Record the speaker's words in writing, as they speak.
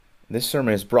This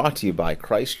sermon is brought to you by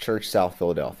Christ Church South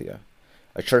Philadelphia,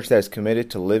 a church that is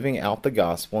committed to living out the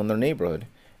gospel in their neighborhood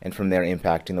and from there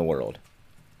impacting the world.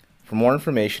 For more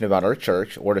information about our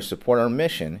church or to support our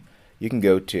mission, you can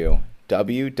go to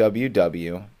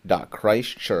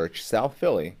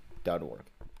www.christchurchsouthphilly.org.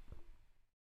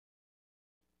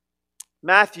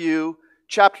 Matthew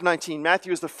chapter 19.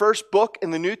 Matthew is the first book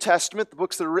in the New Testament, the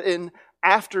books that are written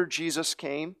after Jesus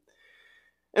came.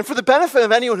 And for the benefit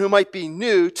of anyone who might be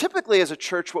new, typically as a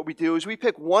church what we do is we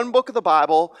pick one book of the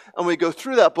Bible and we go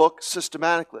through that book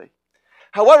systematically.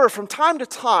 However, from time to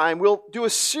time, we'll do a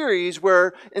series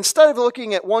where instead of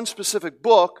looking at one specific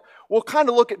book, we'll kind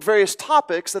of look at various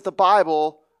topics that the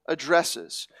Bible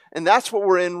addresses. And that's what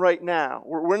we're in right now.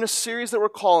 We're in a series that we're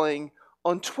calling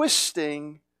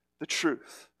Untwisting the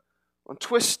Truth.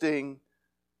 Untwisting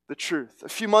the Truth. A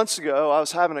few months ago, I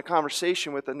was having a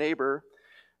conversation with a neighbor.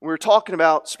 We were talking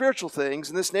about spiritual things,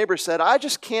 and this neighbor said, I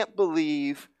just can't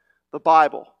believe the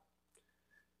Bible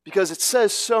because it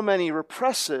says so many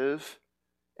repressive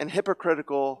and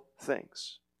hypocritical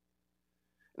things.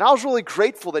 And I was really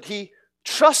grateful that he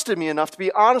trusted me enough to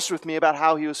be honest with me about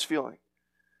how he was feeling.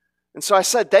 And so I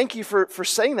said, thank you for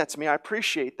saying that to me. I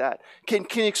appreciate that. Can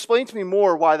you explain to me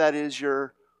more why that is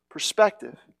your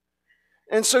perspective?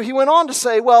 And so he went on to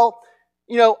say, well,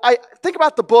 I think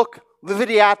about the book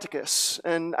Leviticus,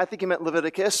 and I think he meant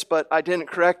Leviticus, but I didn't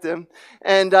correct him.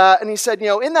 And he said,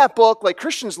 in that book, like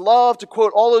Christians love to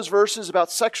quote all those verses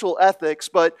about sexual ethics,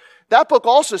 but that book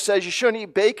also says you shouldn't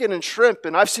eat bacon and shrimp,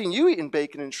 and I've seen you eating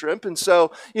bacon and shrimp, and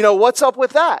so, what's up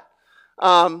with that?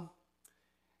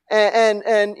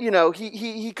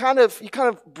 He kind of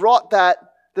brought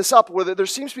this up where there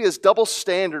seems to be this double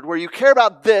standard where you care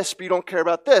about this, but you don't care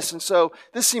about this, and so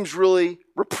this seems really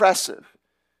repressive.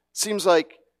 It seems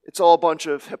like it's all a bunch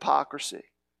of hypocrisy.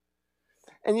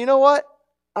 And you know what?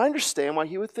 I understand why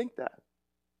he would think that.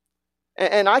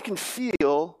 And I can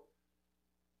feel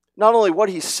not only what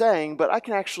he's saying, but I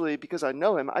can actually, because I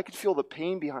know him, I can feel the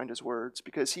pain behind his words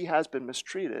because he has been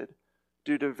mistreated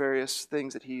due to various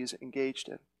things that he's engaged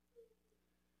in.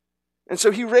 And so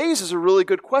he raises a really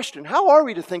good question. How are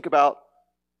we to think about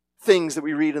things that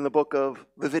we read in the book of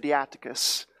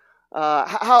Leviticus?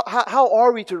 How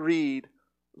are we to read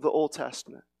the Old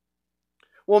Testament?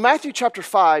 Well, in Matthew chapter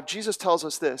 5, Jesus tells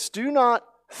us this, do not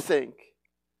think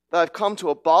that I've come to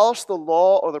abolish the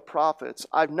law or the prophets.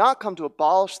 I've not come to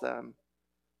abolish them,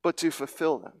 but to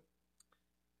fulfill them.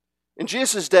 In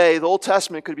Jesus' day, the Old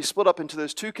Testament could be split up into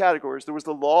those two categories. There was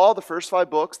the law, the first 5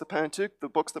 books, the Pentateuch, the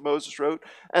books that Moses wrote,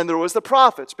 and there was the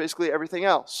prophets, basically everything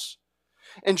else.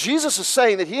 And Jesus is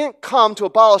saying that he didn't come to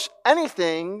abolish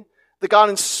anything that God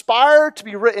inspired to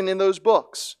be written in those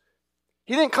books.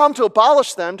 He didn't come to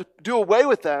abolish them, to do away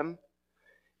with them.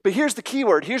 But here's the key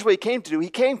word. Here's what he came to do. He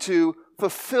came to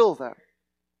fulfill them.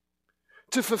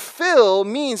 To fulfill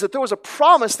means that there was a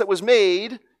promise that was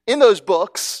made in those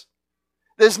books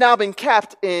that has now been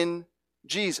kept in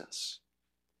Jesus.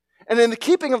 And in the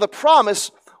keeping of the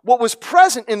promise, what was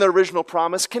present in the original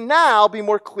promise can now be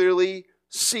more clearly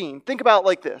seen. Think about it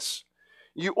like this.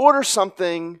 You order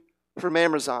something from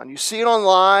Amazon. You see it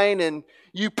online and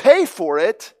you pay for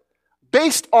it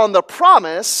based on the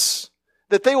promise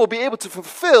that they will be able to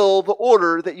fulfill the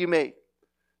order that you made.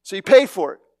 So you pay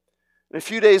for it. And a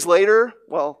few days later,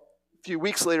 well, a few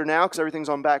weeks later now, because everything's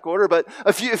on back order, but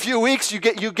a few weeks, you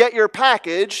get your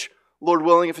package, Lord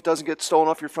willing, if it doesn't get stolen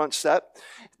off your front step.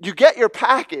 You get your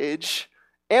package.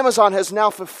 Amazon has now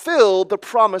fulfilled the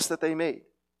promise that they made.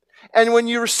 And when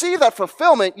you receive that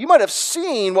fulfillment, you might have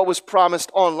seen what was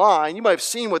promised online. You might have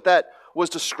seen what that was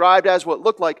described as, what it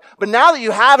looked like. But now that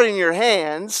you have it in your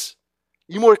hands,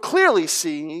 you more clearly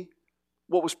see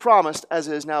what was promised as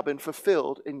it has now been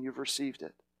fulfilled and you've received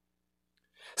it.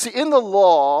 See, in the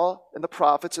law and the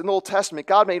prophets, in the Old Testament,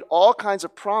 God made all kinds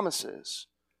of promises.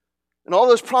 And all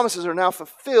those promises are now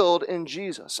fulfilled in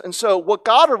Jesus. And so what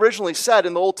God originally said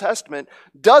in the Old Testament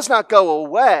does not go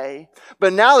away,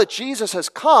 but now that Jesus has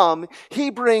come, he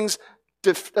brings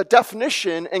a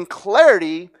definition and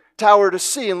clarity to how we're to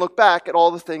see and look back at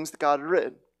all the things that God had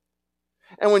written.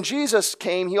 And when Jesus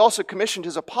came, he also commissioned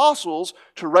his apostles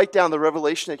to write down the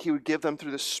revelation that he would give them through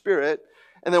the Spirit.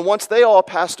 And then once they all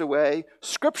passed away,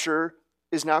 Scripture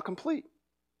is now complete.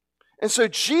 And so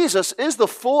Jesus is the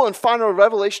full and final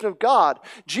revelation of God.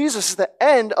 Jesus is the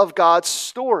end of God's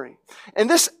story. And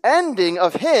this ending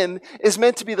of him is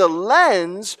meant to be the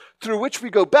lens through which we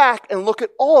go back and look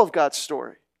at all of God's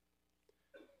story.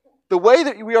 The way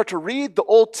that we are to read the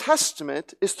Old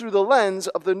Testament is through the lens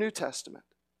of the New Testament.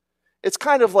 It's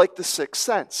kind of like The Sixth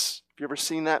Sense, if you've ever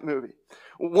seen that movie,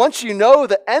 once you know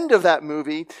the end of that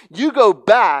movie, you go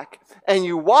back and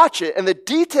you watch it, and the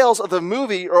details of the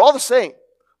movie are all the same.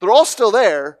 They're all still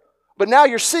there, but now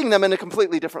you're seeing them in a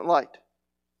completely different light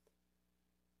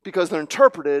because they're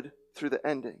interpreted through the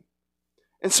ending.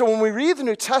 And so when we read the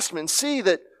New Testament and see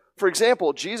that, for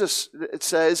example, Jesus, it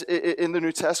says in the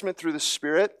New Testament through the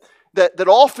Spirit, that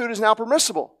all food is now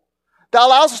permissible. That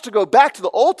allows us to go back to the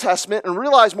Old Testament and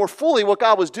realize more fully what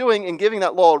God was doing in giving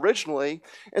that law originally.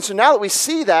 And so now that we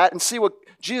see that and see what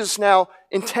Jesus now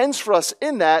intends for us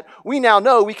in that, we now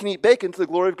know we can eat bacon to the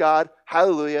glory of God.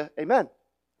 Hallelujah. Amen.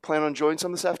 Plan on enjoying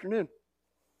some this afternoon.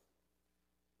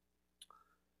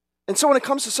 And so when it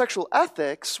comes to sexual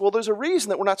ethics, well, there's a reason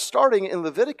that we're not starting in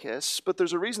Leviticus, but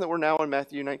there's a reason that we're now in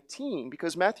Matthew 19,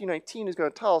 because Matthew 19 is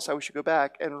going to tell us how we should go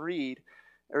back and read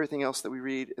everything else that we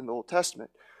read in the Old Testament.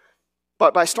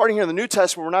 But by starting here in the New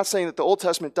Testament, we're not saying that the Old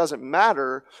Testament doesn't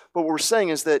matter, but what we're saying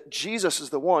is that Jesus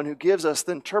is the one who gives us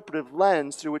the interpretive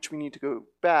lens through which we need to go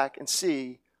back and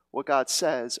see what God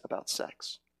says about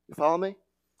sex. You follow me?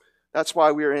 That's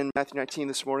why we're in Matthew 19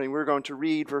 this morning. We're going to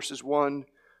read verses 1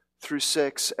 through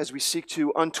 6 as we seek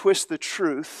to untwist the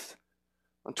truth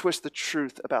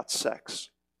about sex.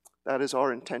 That is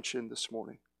our intention this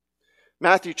morning.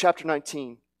 Matthew chapter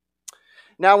 19.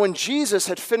 Now when Jesus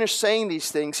had finished saying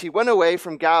these things, he went away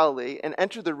from Galilee and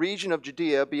entered the region of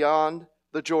Judea beyond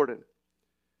the Jordan.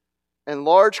 And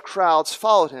large crowds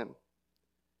followed him,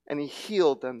 and he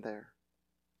healed them there.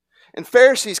 And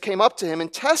Pharisees came up to him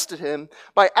and tested him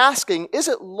by asking, "Is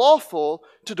it lawful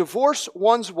to divorce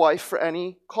one's wife for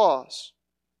any cause?"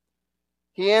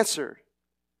 He answered,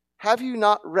 "Have you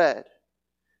not read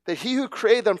that he who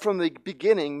created them from the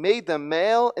beginning made them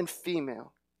male and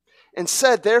female, and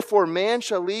said, therefore man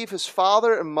shall leave his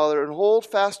father and mother and hold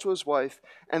fast to his wife,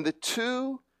 and the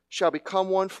two shall become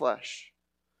one flesh.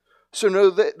 So no,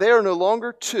 they are no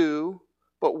longer two,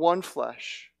 but one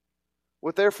flesh.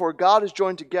 What therefore God has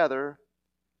joined together,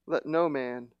 let no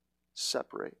man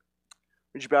separate."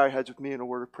 Would you bow your heads with me in a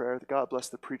word of prayer that God bless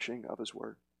the preaching of his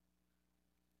word.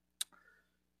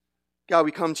 God,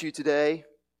 we come to you today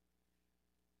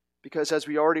because, as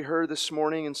we already heard this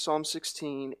morning in Psalm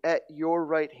 16, at your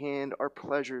right hand are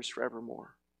pleasures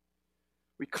forevermore.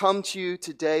 We come to you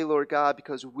today, Lord God,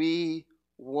 because we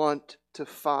want to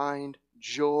find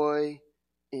joy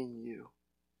in you.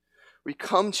 We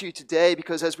come to you today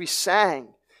because, as we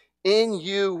sang, in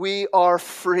you we are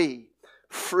free.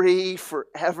 Free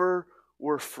forever,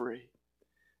 we're free.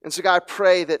 And so God, I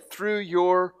pray that through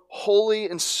your holy,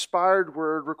 inspired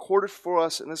word recorded for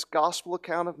us in this gospel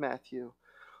account of Matthew,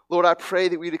 Lord, I pray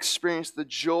that we'd experience the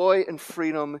joy and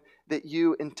freedom that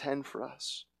you intend for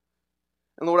us.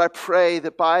 And Lord, I pray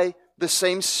that by the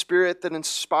same Spirit that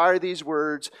inspired these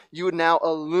words, you would now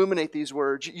illuminate these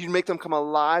words. You'd make them come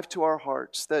alive to our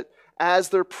hearts, that as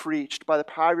they're preached by the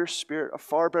power of your Spirit, a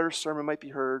far better sermon might be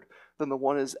heard than the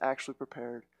one that is actually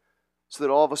prepared, so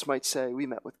that all of us might say, we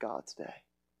met with God today,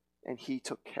 and he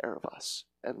took care of us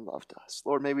and loved us.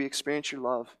 Lord, may we experience your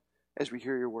love as we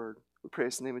hear your word. We pray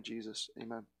in the name of Jesus.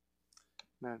 Amen.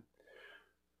 Amen.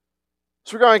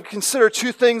 So we're going to consider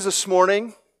two things this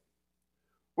morning.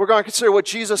 We're going to consider what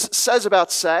Jesus says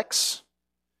about sex,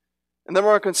 and then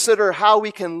we're going to consider how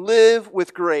we can live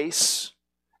with grace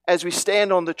as we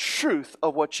stand on the truth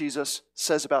of what Jesus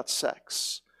says about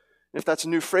sex. And if that's a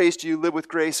new phrase to you, live with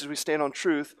grace as we stand on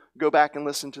truth, go back and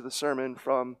listen to the sermon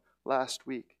from last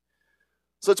week.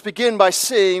 So let's begin by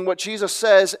seeing what Jesus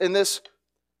says in this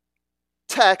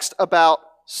text about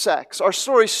sex. Our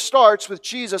story starts with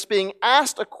Jesus being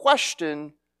asked a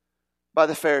question by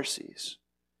the Pharisees.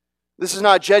 This is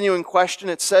not a genuine question.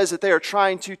 It says that they are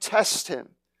trying to test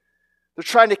him. They're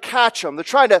trying to catch him. They're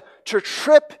trying to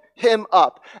trip him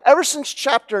up. Ever since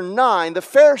chapter 9, the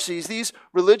Pharisees, these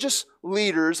religious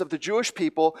leaders of the Jewish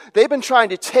people, they've been trying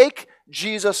to take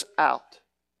Jesus out.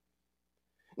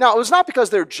 Now, it was not because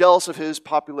they're jealous of his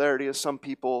popularity, as some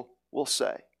people will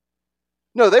say.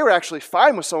 No, they were actually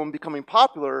fine with someone becoming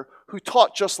popular who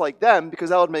taught just like them, because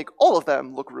that would make all of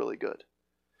them look really good.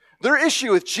 Their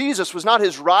issue with Jesus was not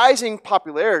his rising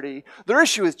popularity. Their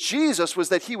issue with Jesus was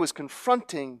that he was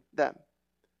confronting them.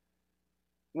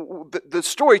 The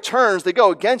story turns, they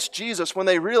go against Jesus when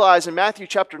they realize in Matthew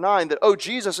chapter 9 that,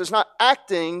 Jesus is not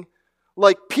acting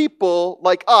like people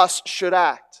like us should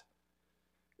act.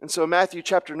 And so in Matthew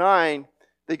chapter 9,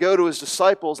 they go to his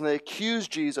disciples and they accuse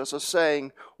Jesus of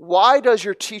saying, "Why does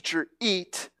your teacher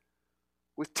eat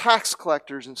with tax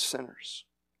collectors and sinners?"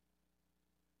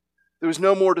 There was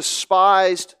no more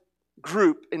despised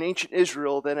group in ancient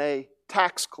Israel than a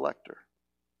tax collector.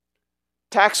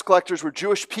 Tax collectors were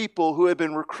Jewish people who had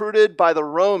been recruited by the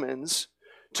Romans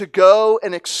to go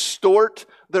and extort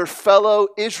their fellow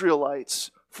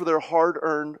Israelites for their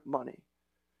hard-earned money.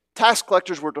 Tax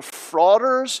collectors were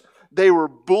defrauders. They were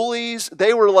bullies.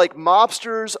 They were like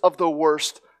mobsters of the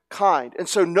worst kind. And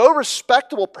so no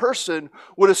respectable person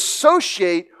would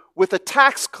associate with a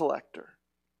tax collector.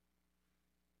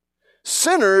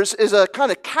 Sinners is a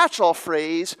kind of catch-all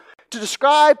phrase to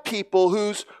describe people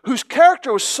whose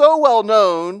character was so well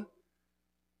known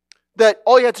that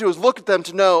all you had to do was look at them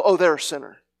to know, oh, they're a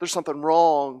sinner. There's something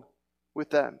wrong with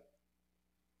them.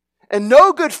 And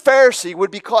no good Pharisee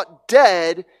would be caught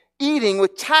dead eating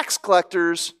with tax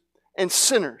collectors and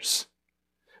sinners.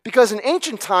 Because in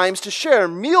ancient times, to share a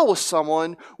meal with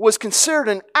someone was considered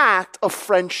an act of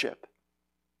friendship.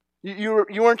 You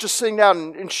weren't just sitting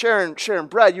down and sharing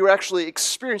bread. You were actually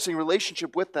experiencing a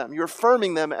relationship with them. You're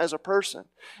affirming them as a person.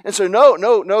 And so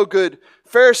no good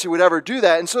Pharisee would ever do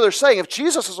that. And so they're saying, if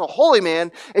Jesus is a holy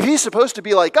man, if he's supposed to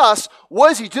be like us,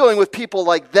 what is he doing with people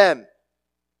like them?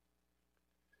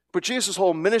 But Jesus'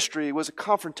 whole ministry was a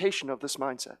confrontation of this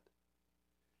mindset.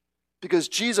 Because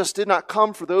Jesus did not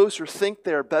come for those who think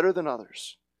they are better than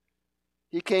others.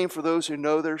 He came for those who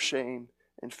know their shame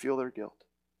and feel their guilt.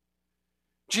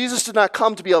 Jesus did not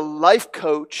come to be a life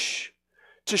coach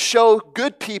to show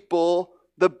good people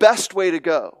the best way to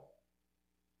go.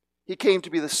 He came to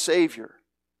be the Savior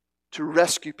to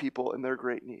rescue people in their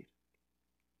great need.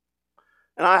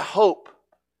 And I hope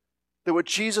that what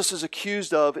Jesus is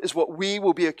accused of is what we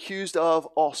will be accused of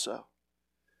also.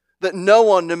 That no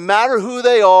one, no matter who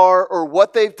they are or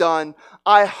what they've done,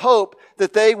 I hope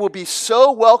that they will be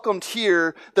so welcomed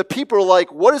here that people are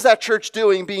like, what is that church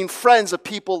doing being friends of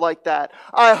people like that?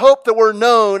 I hope that we're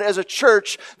known as a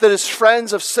church that is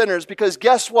friends of sinners, because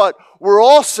guess what? We're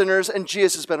all sinners and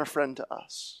Jesus has been a friend to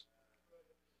us.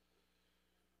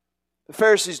 The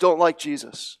Pharisees don't like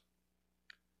Jesus.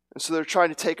 And so they're trying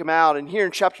to take him out. And here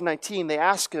in chapter 19, they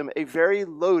ask him a very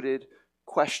loaded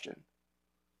question.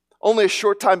 Only a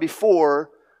short time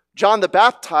before, John the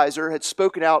Baptizer had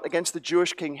spoken out against the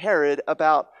Jewish king Herod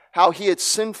about how he had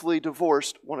sinfully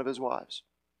divorced one of his wives.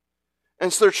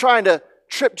 And so they're trying to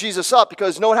trip Jesus up,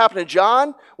 because you know what happened to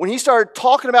John? When he started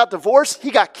talking about divorce, he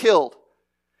got killed.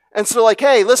 And so they're like,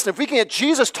 hey, listen, if we can get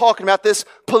Jesus talking about this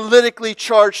politically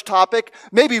charged topic,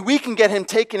 maybe we can get him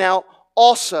taken out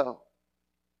also.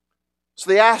 So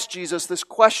they asked Jesus this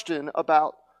question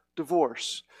about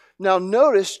divorce. Now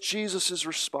notice Jesus'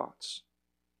 response.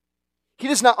 He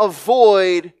does not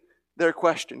avoid their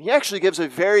question. He actually gives a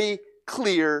very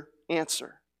clear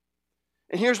answer.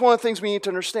 And here's one of the things we need to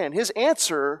understand. His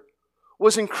answer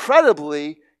was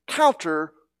incredibly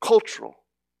countercultural.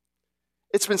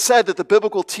 It's been said that the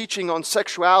biblical teaching on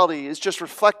sexuality is just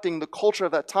reflecting the culture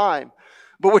of that time.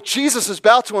 But what Jesus is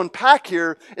about to unpack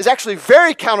here is actually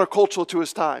very countercultural to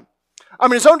his time. I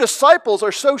mean, his own disciples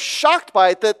are so shocked by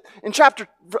it that in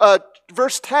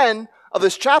verse 10 of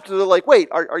this chapter, they're like, wait,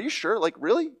 are you sure? Like,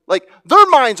 really? Like, their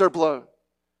minds are blown.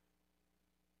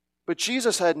 But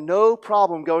Jesus had no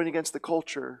problem going against the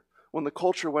culture when the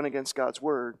culture went against God's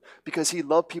word, because he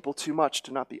loved people too much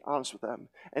to not be honest with them.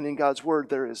 And in God's word,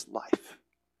 there is life.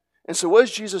 And so what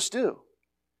does Jesus do?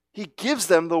 He gives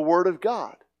them the word of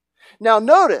God. Now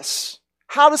notice,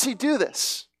 how does he do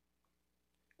this?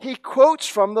 He quotes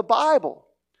from the Bible,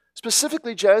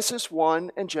 specifically Genesis 1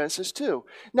 and Genesis 2.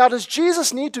 Now, does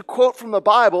Jesus need to quote from the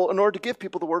Bible in order to give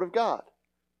people the Word of God?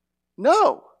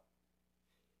 No.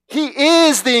 He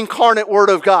is the incarnate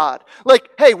Word of God. Like,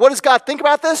 hey, what does God think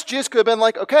about this? Jesus could have been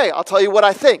like, okay, I'll tell you what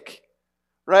I think,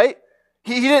 right?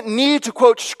 He didn't need to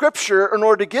quote Scripture in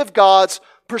order to give God's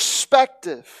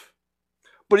perspective.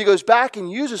 But he goes back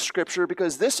and uses Scripture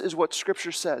because this is what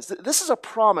Scripture says. This is a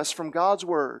promise from God's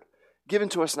Word given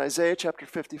to us in Isaiah chapter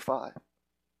 55.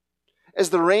 As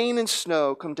the rain and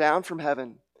snow come down from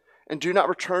heaven and do not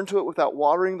return to it without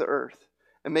watering the earth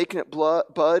and making it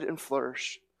bud and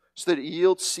flourish, so that it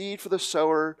yields seed for the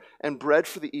sower and bread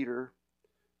for the eater,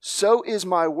 so is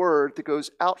my word that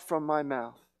goes out from my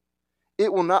mouth.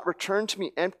 It will not return to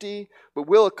me empty, but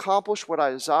will accomplish what I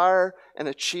desire and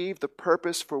achieve the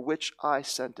purpose for which I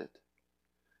sent it.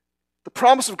 The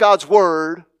promise of God's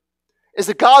word is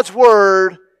that God's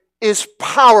word is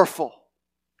powerful.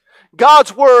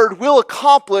 God's word will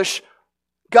accomplish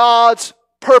God's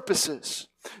purposes.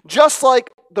 Just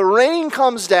like the rain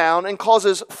comes down and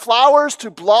causes flowers to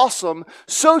blossom,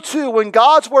 so too when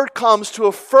God's word comes to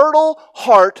a fertile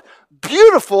heart,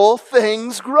 beautiful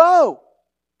things grow.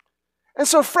 And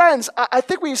so friends, I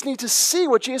think we just need to see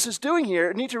what Jesus is doing here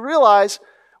and need to realize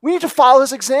we need to follow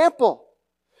his example.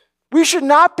 We should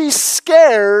not be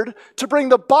scared to bring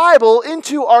the Bible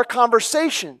into our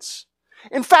conversations.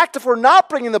 In fact, if we're not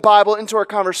bringing the Bible into our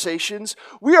conversations,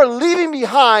 we are leaving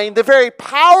behind the very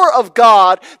power of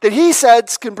God that he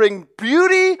says can bring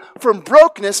beauty from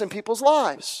brokenness in people's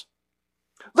lives.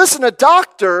 Listen, a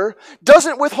doctor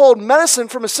doesn't withhold medicine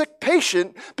from a sick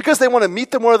patient because they want to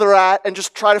meet them where they're at and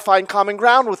just try to find common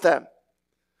ground with them.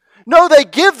 No, they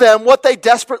give them what they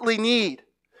desperately need.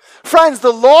 Friends,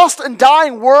 the lost and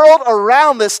dying world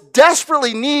around us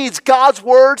desperately needs God's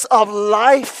words of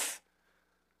life.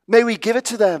 May we give it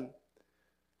to them.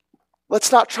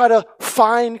 Let's not try to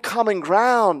find common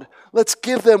ground. Let's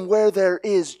give them where there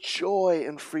is joy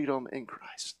and freedom in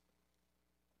Christ.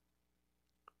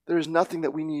 There is nothing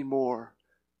that we need more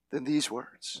than these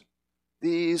words.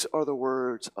 These are the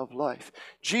words of life.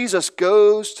 Jesus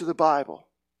goes to the Bible.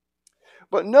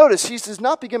 But notice, he does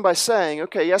not begin by saying,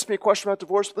 okay, you asked me a question about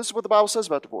divorce, but this is what the Bible says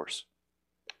about divorce.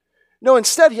 No,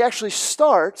 instead, he actually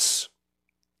starts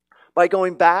by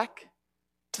going back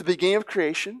to the beginning of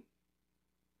creation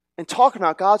and talking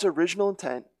about God's original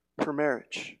intent for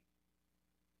marriage.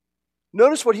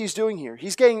 Notice what he's doing here.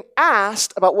 He's getting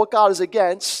asked about what God is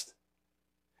against,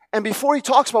 and before he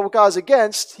talks about what God is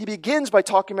against, he begins by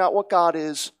talking about what God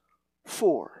is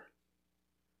for.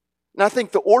 And I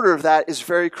think the order of that is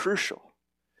very crucial.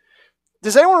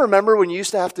 Does anyone remember when you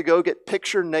used to have to go get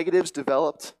picture negatives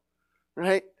developed?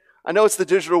 Right? I know it's the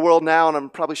digital world now, and I'm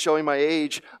probably showing my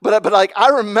age, but like I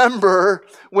remember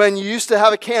when you used to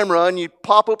have a camera and you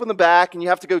pop open the back and you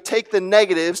have to go take the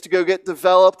negatives to go get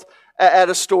developed at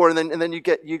a store, and then you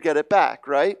get it back,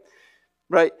 right?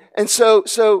 Right. And so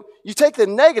you take the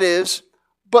negatives,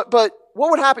 but what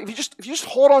would happen if you just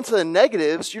hold on to the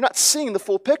negatives? You're not seeing the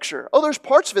full picture. Oh, there's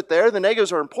parts of it there. The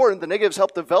negatives are important. The negatives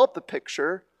help develop the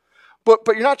picture, but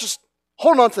you're not just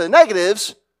holding on to the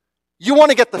negatives. You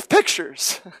want to get the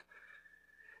pictures.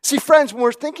 See, friends, when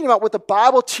we're thinking about what the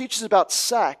Bible teaches about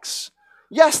sex,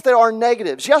 yes, there are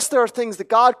negatives. Yes, there are things that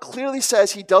God clearly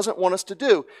says he doesn't want us to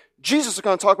do. Jesus is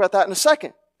going to talk about that in a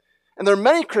second. And there are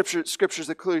many scriptures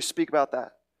that clearly speak about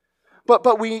that.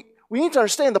 But we need to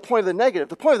understand the point of the negative.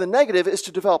 The point of the negative is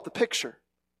to develop the picture.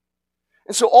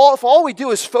 And so if all we do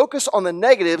is focus on the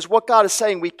negatives, what God is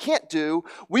saying we can't do,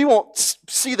 we won't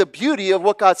see the beauty of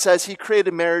what God says he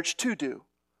created marriage to do.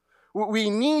 We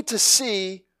need to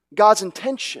see God's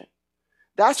intention.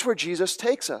 That's where Jesus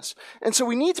takes us. And so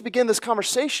we need to begin this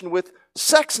conversation with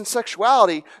sex and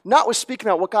sexuality, not with speaking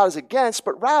about what God is against,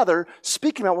 but rather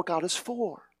speaking about what God is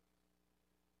for.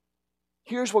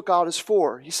 Here's what God is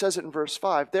for. He says it in verse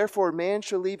 5. Therefore, a man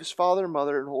shall leave his father and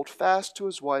mother and hold fast to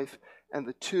his wife, and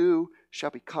the two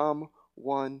shall become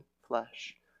one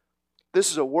flesh.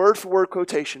 This is a word-for-word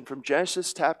quotation from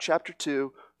Genesis chapter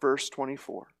 2, verse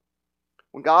 24.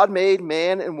 When God made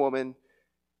man and woman,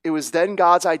 it was then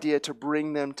God's idea to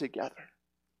bring them together.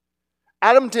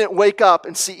 Adam didn't wake up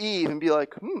and see Eve and be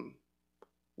like,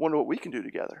 wonder what we can do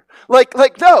together.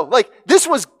 No, this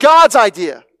was God's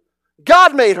idea.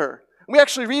 God made her. We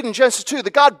actually read in Genesis 2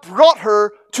 that God brought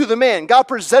her to the man. God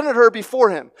presented her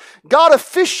before him. God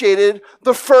officiated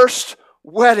the first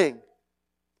wedding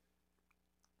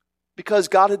because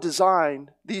God had designed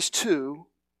these two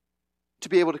to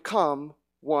be able to come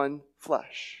one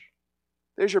flesh.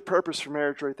 There's your purpose for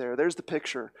marriage right there. There's the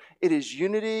picture. It is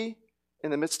unity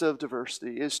in the midst of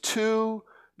diversity. It is two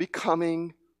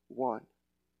becoming one.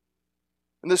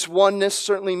 And this oneness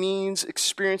certainly means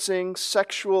experiencing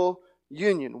sexual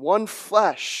union, one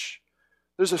flesh.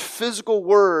 There's a physical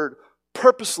word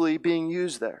purposely being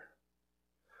used there.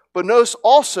 But notice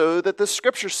also that the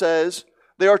scripture says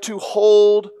they are to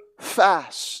hold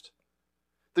fast.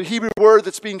 The Hebrew word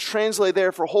that's being translated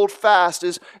there for hold fast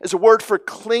is a word for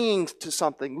clinging to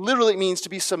something. Literally, it means to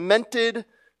be cemented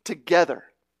together.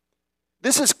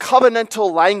 This is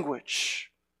covenantal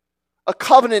language. A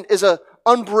covenant is an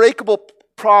unbreakable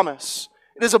promise.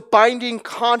 It is a binding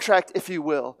contract, if you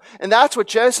will. And that's what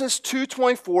Genesis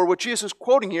 2:24, what Jesus is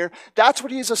quoting here, that's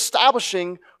what he is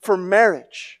establishing for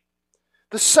marriage.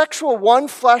 The sexual one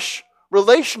flesh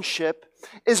relationship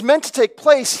is meant to take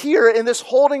place here in this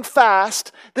holding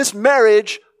fast, this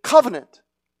marriage covenant.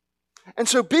 And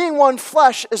so being one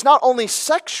flesh is not only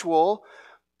sexual,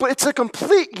 but it's a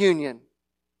complete union.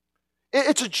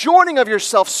 It's a joining of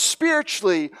yourself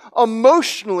spiritually,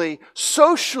 emotionally,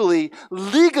 socially,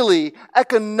 legally,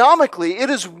 economically. It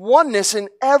is oneness in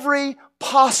every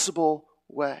possible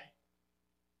way.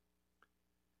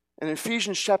 And in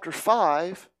Ephesians chapter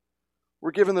 5,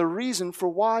 we're given the reason for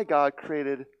why God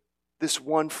created this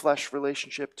one flesh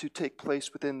relationship to take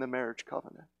place within the marriage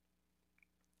covenant.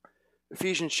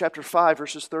 Ephesians chapter 5,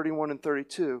 verses 31 and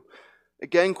 32.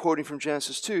 again quoting from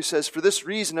Genesis 2, says, "For this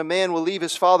reason a man will leave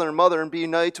his father and mother and be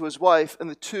united to his wife, and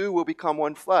the two will become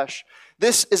one flesh."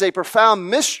 This is a profound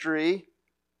mystery,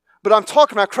 but I'm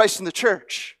talking about Christ in the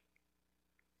church.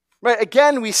 Right?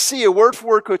 Again, we see a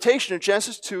word-for-word quotation of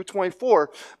Genesis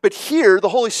 2:24. But here, the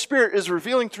Holy Spirit is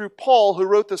revealing through Paul, who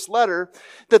wrote this letter,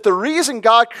 that the reason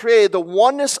God created the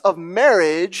oneness of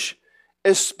marriage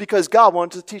is because God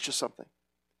wanted to teach us something.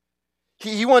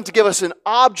 He wanted to give us an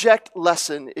object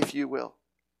lesson, if you will.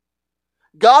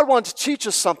 God wanted to teach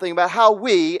us something about how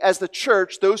we, as the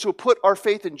church, those who put our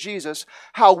faith in Jesus,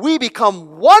 how we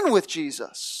become one with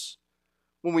Jesus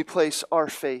when we place our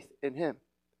faith in Him.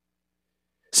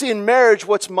 See, in marriage,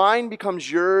 what's mine becomes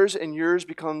yours and yours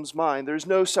becomes mine. There's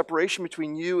no separation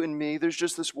between you and me. There's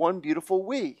just this one beautiful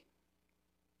we.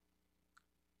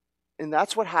 And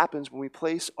that's what happens when we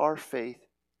place our faith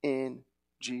in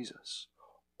Jesus.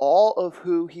 All of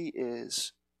who He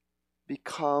is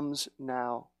becomes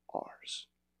now ours.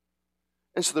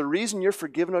 And so the reason you're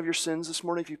forgiven of your sins this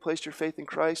morning, if you placed your faith in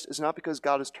Christ, is not because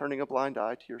God is turning a blind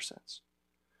eye to your sins.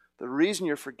 The reason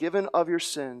you're forgiven of your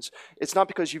sins, it's not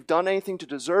because you've done anything to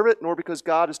deserve it, nor because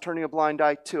God is turning a blind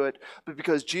eye to it, but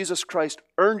because Jesus Christ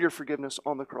earned your forgiveness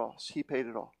on the cross. He paid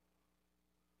it all.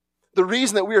 The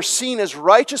reason that we are seen as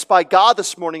righteous by God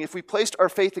this morning, if we placed our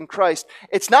faith in Christ,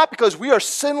 it's not because we are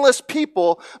sinless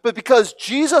people, but because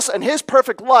Jesus and His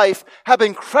perfect life have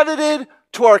been credited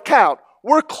to our account.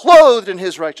 We're clothed in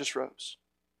His righteous robes.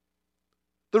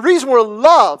 The reason we're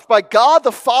loved by God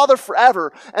the Father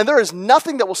forever, and there is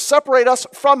nothing that will separate us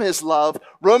from His love,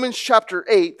 Romans chapter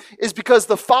 8, is because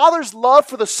the Father's love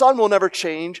for the Son will never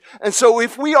change. And so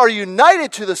if we are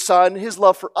united to the Son, His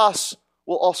love for us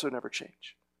will also never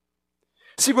change.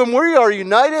 See, when we are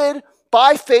united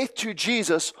by faith to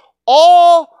Jesus,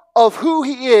 all of who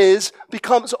He is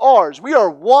becomes ours. We are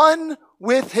one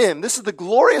with Him. This is the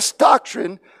glorious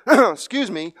doctrine,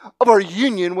 of our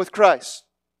union with Christ.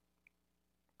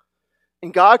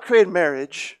 And God created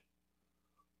marriage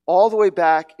all the way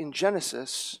back in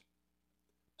Genesis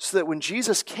so that when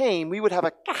Jesus came, we would have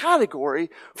a category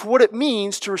for what it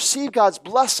means to receive God's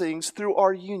blessings through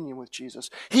our union with Jesus.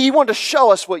 He wanted to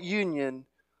show us what union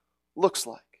looks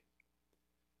like.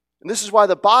 And this is why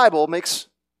the Bible makes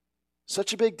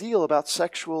such a big deal about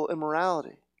sexual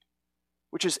immorality,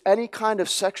 which is any kind of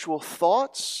sexual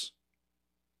thoughts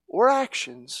or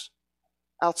actions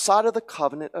outside of the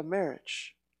covenant of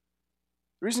marriage.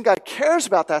 The reason God cares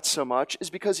about that so much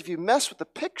is because if you mess with the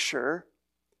picture,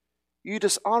 you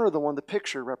dishonor the one the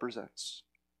picture represents.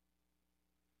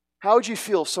 How would you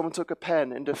feel if someone took a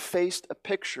pen and defaced a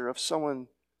picture of someone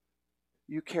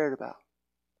you cared about,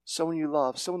 someone you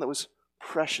loved, someone that was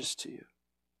precious to you?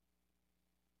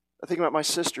 I think about my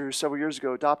sister who several years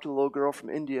ago adopted a little girl from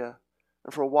India,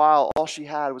 and for a while all she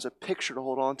had was a picture to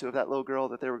hold on to of that little girl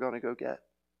that they were going to go get.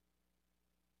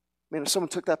 Man, if someone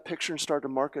took that picture and started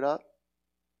to mark it up,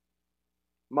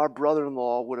 my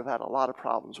brother-in-law would have had a lot of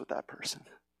problems with that person.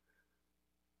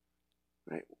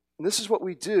 Right? And this is what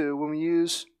we do when we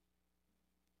use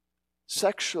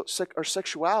our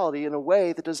sexuality in a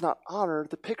way that does not honor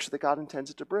the picture that God intends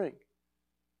it to bring.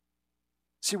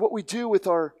 See, what we do with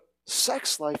our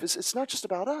sex life is it's not just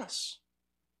about us,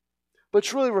 but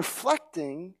it's really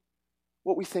reflecting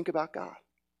what we think about God.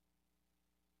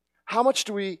 How much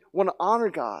do we want to honor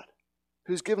God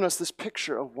who's given us this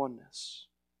picture of oneness?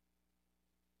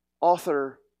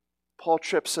 Author Paul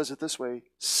Tripp says it this way: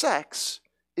 sex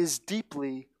is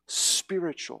deeply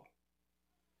spiritual.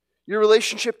 Your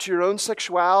relationship to your own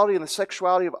sexuality and the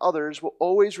sexuality of others will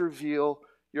always reveal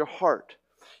your heart.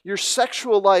 Your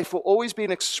sexual life will always be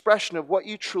an expression of what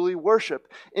you truly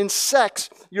worship. In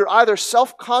sex, you're either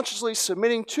self-consciously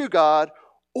submitting to God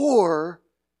or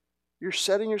you're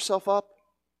setting yourself up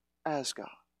as God.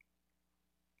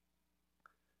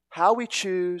 How we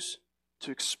choose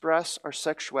to express our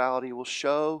sexuality will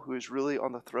show who is really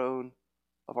on the throne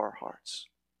of our hearts.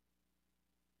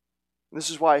 And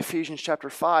this is why Ephesians chapter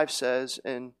 5 says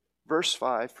in verse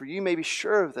 5, "For you may be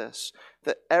sure of this,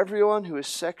 that everyone who is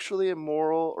sexually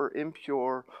immoral or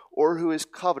impure, or who is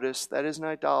covetous, that is an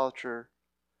idolater,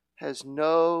 has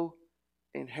no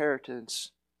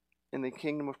inheritance in the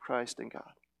kingdom of Christ and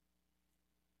God."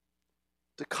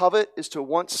 To covet is to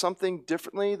want something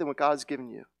differently than what God's given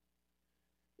you.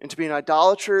 And to be an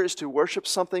idolater is to worship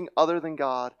something other than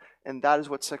God, and that is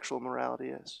what sexual immorality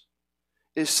is.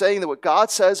 It is saying that what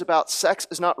God says about sex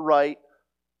is not right,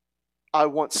 I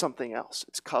want something else.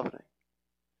 It's coveting.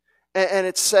 And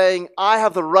it's saying, I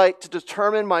have the right to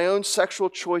determine my own sexual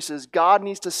choices. God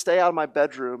needs to stay out of my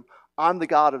bedroom. I'm the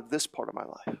God of this part of my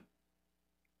life.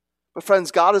 But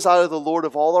friends, God is either the Lord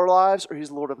of all our lives or He's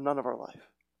the Lord of none of our life.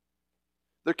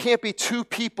 There can't be two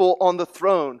people on the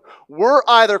throne. We're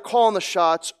either calling the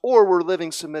shots or we're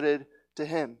living submitted to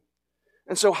him.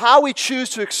 And so how we choose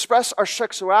to express our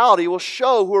sexuality will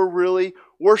show who we're really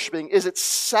worshiping. Is it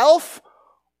self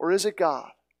or is it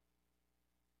God?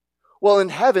 Well, in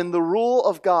heaven, the rule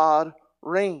of God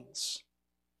reigns.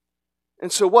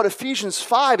 And so what Ephesians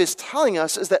 5 is telling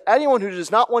us is that anyone who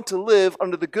does not want to live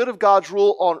under the good of God's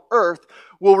rule on earth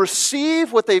will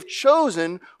receive what they've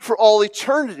chosen for all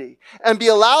eternity and be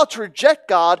allowed to reject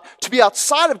God, to be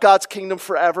outside of God's kingdom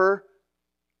forever,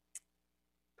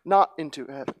 not into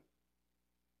heaven.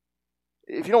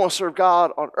 If you don't want to serve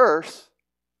God on earth,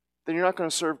 then you're not going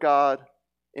to serve God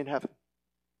in heaven.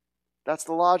 That's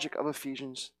the logic of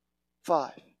Ephesians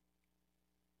 5.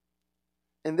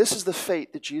 And this is the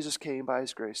fate that Jesus came by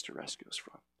his grace to rescue us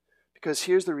from. Because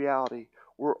here's the reality.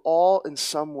 We're all in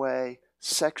some way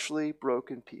sexually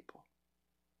broken people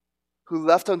who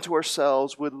left unto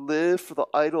ourselves would live for the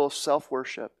idol of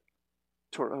self-worship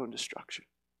to our own destruction.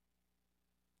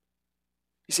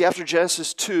 You see, after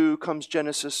Genesis 2 comes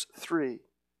Genesis 3,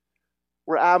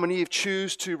 where Adam and Eve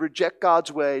choose to reject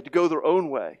God's way, to go their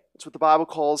own way. That's what the Bible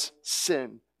calls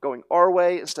sin, going our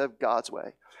way instead of God's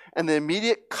way. And the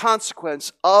immediate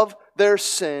consequence of their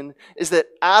sin is that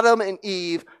Adam and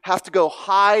Eve have to go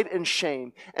hide in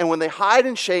shame. And when they hide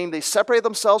in shame, they separate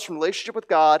themselves from relationship with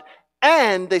God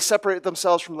and they separate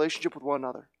themselves from relationship with one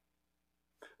another.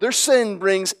 Their sin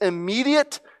brings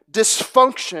immediate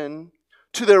dysfunction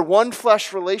to their one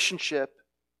flesh relationship.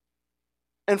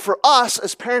 And for us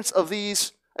as parents of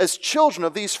these, as children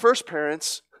of these first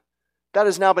parents, that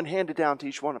has now been handed down to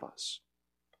each one of us.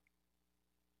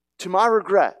 To my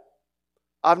regret,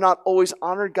 I've not always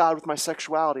honored God with my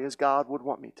sexuality as God would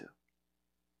want me to.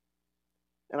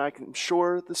 And I'm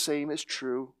sure the same is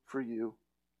true for you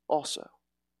also.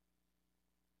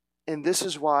 And this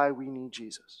is why we need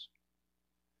Jesus.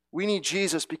 We need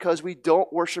Jesus because we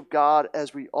don't worship God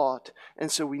as we ought.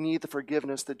 And so we need the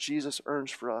forgiveness that Jesus earns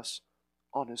for us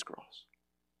on his cross.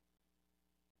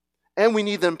 And we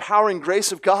need the empowering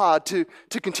grace of God to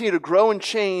continue to grow and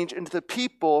change into the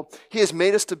people he has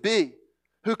made us to be,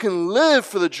 who can live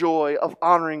for the joy of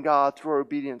honoring God through our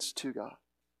obedience to God.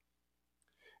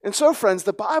 And so, friends,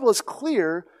 the Bible is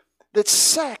clear that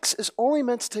sex is only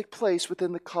meant to take place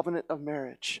within the covenant of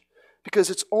marriage, because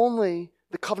it's only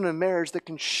the covenant of marriage that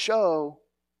can show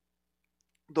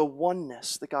the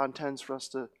oneness that God intends for us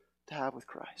to have with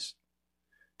Christ.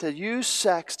 To use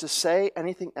sex to say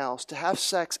anything else, to have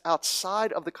sex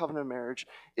outside of the covenant of marriage,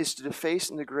 is to deface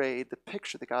and degrade the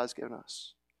picture that God has given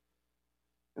us.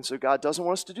 And so God doesn't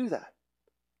want us to do that.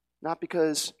 Not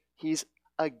because he's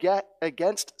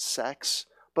against sex,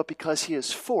 but because he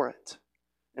is for it,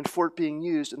 and for it being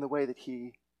used in the way that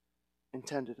he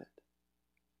intended it.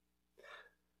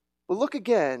 But look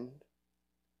again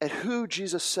at who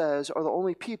Jesus says are the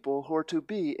only people who are to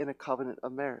be in a covenant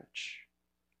of marriage.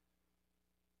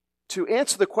 To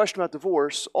answer the question about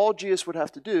divorce, all Jesus would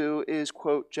have to do is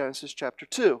quote Genesis chapter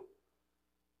 2.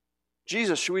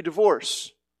 Jesus, should we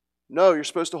divorce? No, you're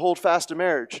supposed to hold fast to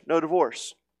marriage. No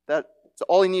divorce. That's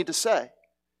all he needed to say.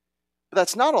 But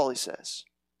that's not all he says.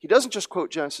 He doesn't just quote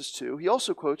Genesis 2. He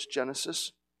also quotes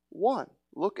Genesis 1.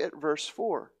 Look at verse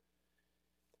 4.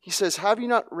 He says, have you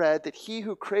not read that he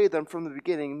who created them from the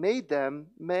beginning made them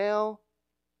male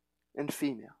and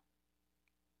female?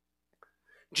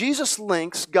 Jesus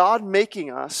links God making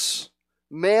us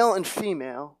male and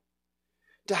female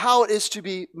to how it is to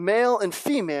be male and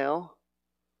female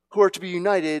who are to be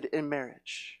united in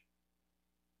marriage.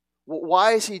 Well,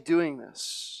 why is he doing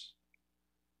this?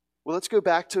 Well, let's go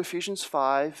back to Ephesians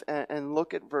 5 and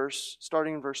look at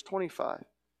starting in verse 25.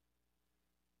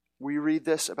 We read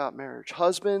this about marriage.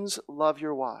 Husbands, love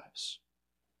your wives,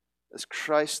 as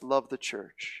Christ loved the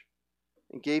church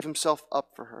and gave himself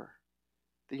up for her,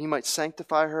 that he might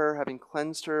sanctify her, having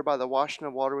cleansed her by the washing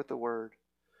of water with the word,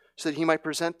 so that he might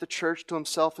present the church to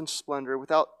himself in splendor,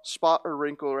 without spot or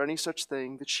wrinkle or any such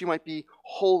thing, that she might be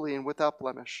holy and without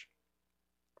blemish.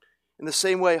 In the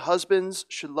same way, husbands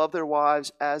should love their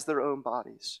wives as their own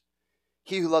bodies.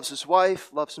 He who loves his wife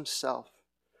loves himself.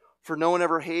 For no one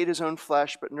ever hated his own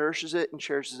flesh, but nourishes it and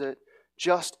cherishes it,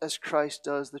 just as Christ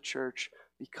does the church,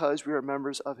 because we are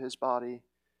members of his body.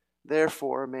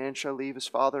 Therefore, a man shall leave his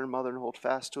father and mother and hold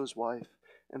fast to his wife,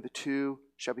 and the two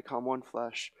shall become one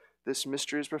flesh. This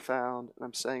mystery is profound, and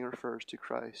I'm saying it refers to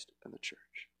Christ and the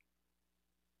church.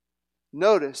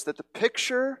 Notice that the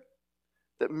picture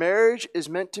that marriage is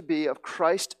meant to be of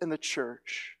Christ and the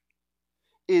church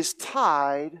is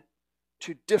tied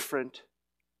to different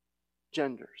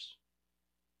genders.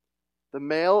 The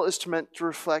male is meant to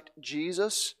reflect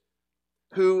Jesus,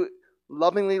 who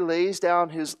lovingly lays down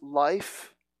his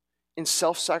life in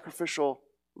self-sacrificial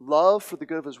love for the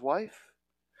good of his wife.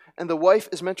 And the wife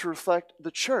is meant to reflect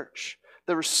the church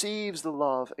that receives the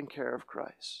love and care of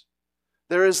Christ.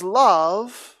 There is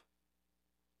love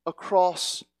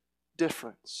across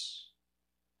difference.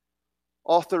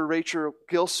 Author Rachel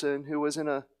Gilson, who was in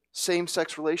a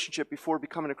same-sex relationship before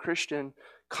becoming a Christian,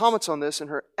 comments on this in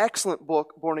her excellent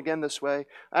book, Born Again This Way.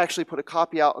 I actually put a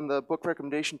copy out on the book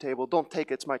recommendation table. Don't take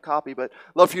it, it's my copy, but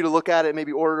love for you to look at it,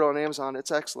 maybe order it on Amazon.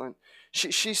 It's excellent.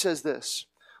 She says this: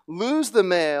 lose the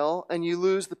male and you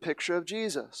lose the picture of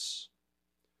Jesus.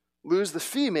 Lose the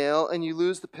female and you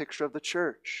lose the picture of the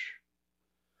church.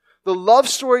 The love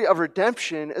story of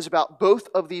redemption is about both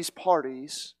of these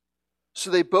parties, so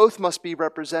they both must be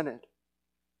represented.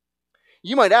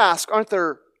 You might ask, aren't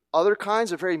there other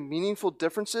kinds of very meaningful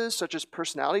differences, such as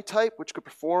personality type, which could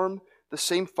perform the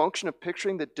same function of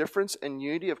picturing the difference and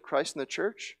unity of Christ in the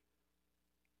church?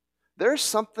 There's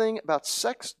something about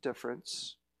sex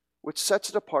difference which sets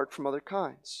it apart from other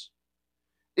kinds.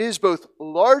 It is both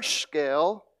large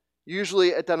scale,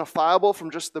 usually identifiable from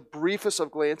just the briefest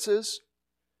of glances,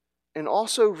 and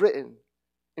also written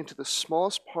into the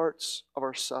smallest parts of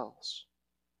ourselves.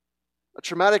 A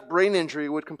traumatic brain injury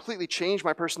would completely change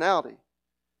my personality,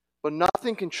 but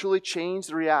nothing can truly change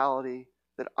the reality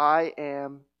that I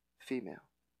am female.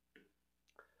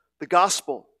 The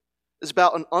gospel is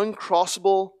about an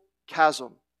uncrossable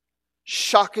chasm,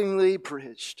 shockingly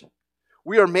bridged.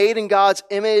 We are made in God's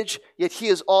image, yet He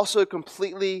is also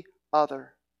completely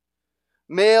other.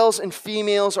 Males and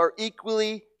females are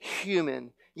equally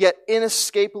human, yet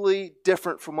inescapably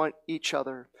different from each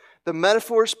other. The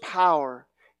metaphor's power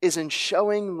is in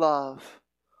showing love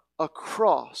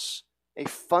across a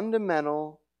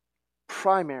fundamental,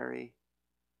 primary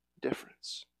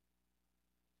difference.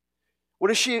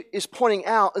 What she is pointing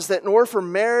out is that in order for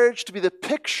marriage to be the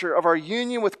picture of our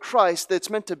union with Christ that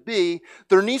it's meant to be,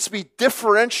 there needs to be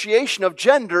differentiation of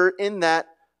gender in that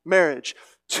marriage.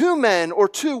 Two men or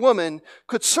two women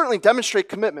could certainly demonstrate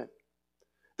commitment.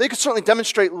 They could certainly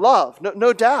demonstrate love,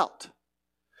 no doubt.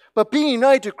 But being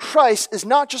united to Christ is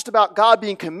not just about God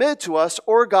being committed to us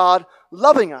or God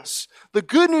loving us. The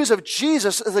good news of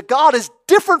Jesus is that God is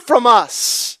different from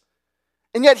us,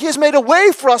 and yet He has made a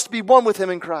way for us to be one with Him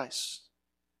in Christ.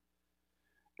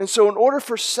 And so in order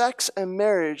for sex and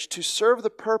marriage to serve the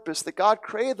purpose that God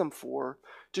created them for,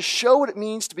 to show what it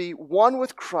means to be one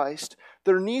with Christ,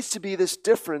 there needs to be this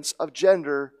difference of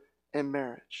gender in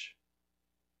marriage.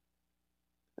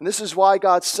 And this is why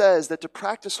God says that to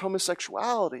practice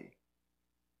homosexuality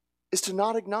is to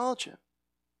not acknowledge Him.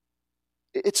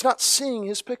 It's not seeing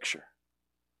His picture.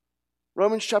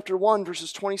 Romans chapter 1,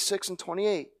 verses 26 and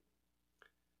 28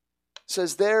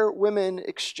 says, there women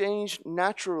exchanged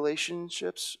natural relations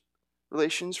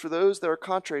for those that are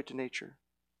contrary to nature.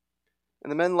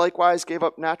 And the men likewise gave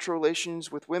up natural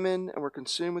relations with women and were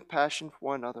consumed with passion for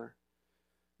one another,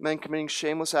 men committing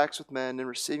shameless acts with men and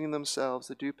receiving themselves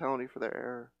the due penalty for their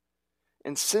error.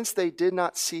 And since they did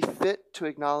not see fit to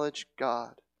acknowledge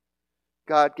God,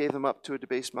 God gave them up to a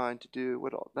debased mind to do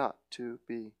what ought not to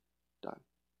be done.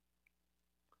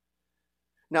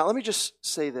 Now, let me just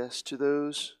say this to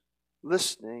those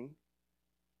listening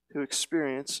who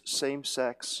experience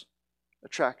same-sex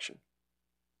attraction.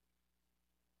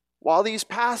 While these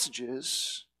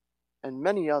passages and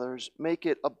many others make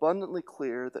it abundantly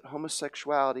clear that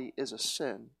homosexuality is a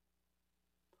sin,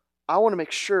 I want to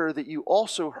make sure that you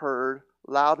also heard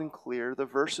loud and clear the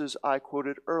verses I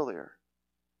quoted earlier.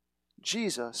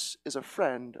 Jesus is a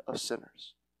friend of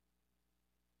sinners.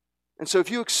 And so if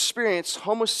you experience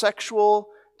homosexual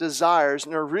desires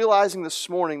and are realizing this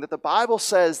morning that the Bible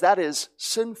says that is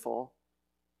sinful,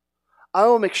 I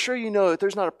will make sure you know that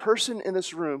there's not a person in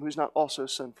this room who's not also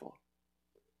sinful.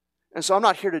 And so I'm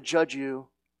not here to judge you.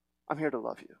 I'm here to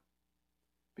love you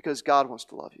because God wants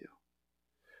to love you.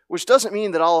 Which doesn't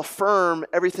mean that I'll affirm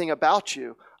everything about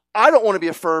you. I don't want to be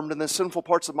affirmed in the sinful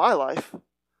parts of my life.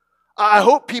 I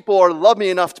hope people are love me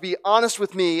enough to be honest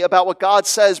with me about what God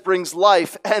says brings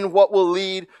life and what will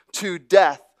lead to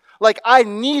death. Like, I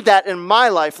need that in my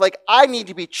life. Like, I need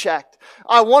to be checked.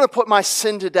 I want to put my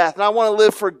sin to death, and I want to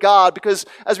live for God because,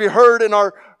 as we heard in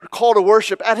our call to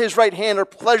worship, at His right hand are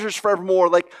pleasures forevermore.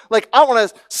 Like I want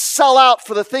to sell out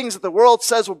for the things that the world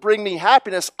says will bring me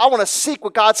happiness. I want to seek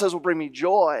what God says will bring me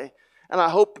joy, and I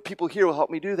hope the people here will help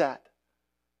me do that.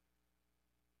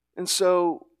 And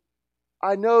so,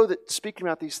 I know that speaking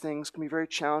about these things can be very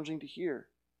challenging to hear.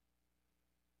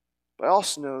 But I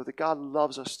also know that God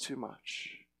loves us too much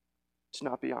to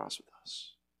not be honest with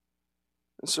us.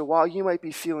 And so while you might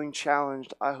be feeling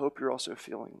challenged, I hope you're also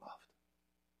feeling loved.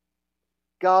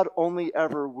 God only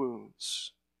ever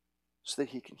wounds so that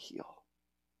he can heal.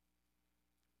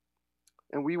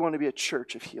 And we want to be a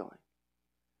church of healing.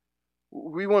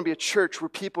 We want to be a church where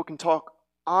people can talk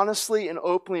honestly and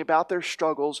openly about their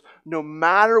struggles, no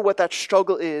matter what that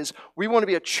struggle is. We want to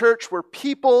be a church where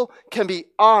people can be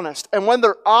honest. And when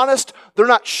they're honest, they're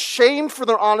not shamed for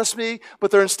their honesty, but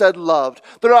they're instead loved.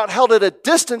 They're not held at a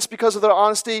distance because of their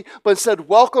honesty, but instead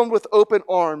welcomed with open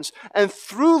arms. And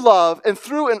through love and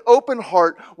through an open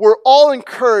heart, we're all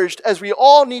encouraged, as we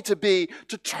all need to be,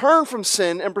 to turn from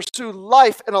sin and pursue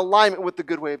life in alignment with the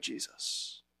good way of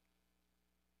Jesus.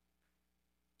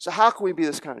 So how can we be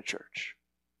this kind of church?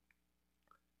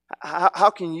 How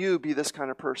can you be this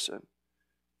kind of person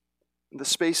in the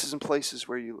spaces and places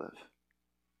where you live?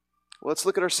 Well, let's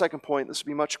look at our second point. This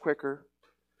will be much quicker,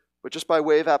 but just by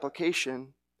way of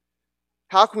application,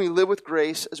 how can we live with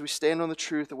grace as we stand on the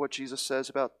truth of what Jesus says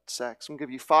about sex? I'm going to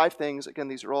give you 5 things. Again,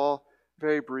 these are all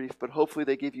very brief, but hopefully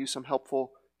they give you some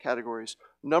helpful categories.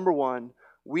 Number 1,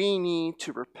 we need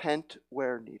to repent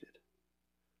where needed.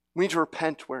 We need to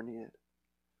repent where needed.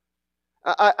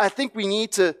 I think we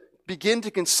need to begin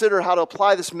to consider how to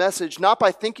apply this message, not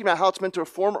by thinking about how it's meant to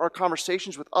inform our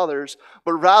conversations with others,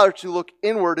 but rather to look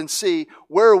inward and see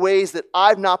where are ways that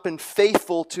I've not been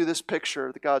faithful to this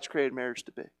picture that God's created marriage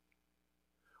to be.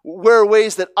 Where are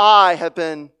ways that I have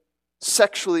been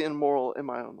sexually immoral in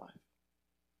my own life.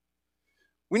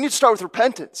 We need to start with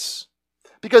repentance,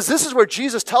 because this is where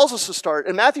Jesus tells us to start.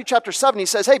 In Matthew chapter 7, he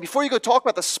says, hey, before you go talk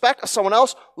about the speck of someone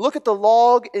else, look at the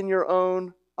log in your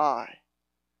own eye.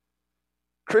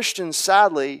 Christians,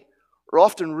 sadly, are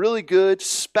often really good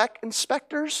speck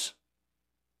inspectors.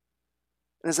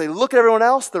 And as they look at everyone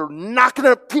else, they're knocking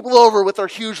people over with their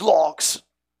huge logs.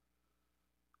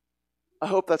 I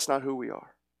hope that's not who we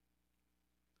are.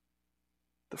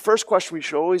 The first question we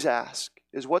should always ask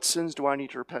is, what sins do I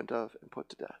need to repent of and put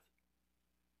to death?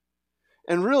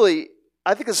 And really,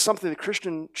 I think this is something the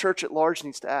Christian church at large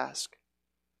needs to ask.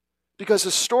 Because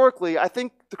historically, I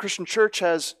think the Christian church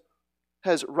has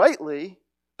rightly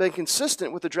been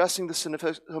consistent with addressing the sin of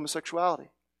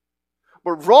homosexuality,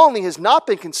 but wrongly has not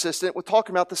been consistent with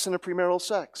talking about the sin of premarital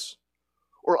sex,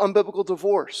 or unbiblical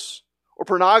divorce, or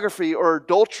pornography, or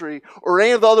adultery, or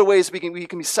any of the other ways we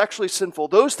can be sexually sinful.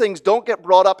 Those things don't get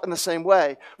brought up in the same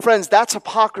way. Friends, that's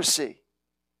hypocrisy,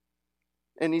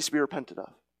 and needs to be repented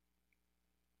of.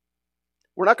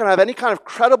 We're not going to have any kind of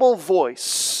credible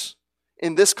voice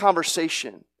in this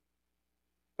conversation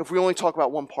if we only talk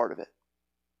about one part of it.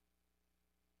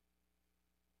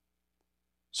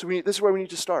 So this is where we need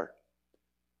to start.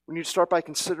 We need to start by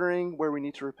considering where we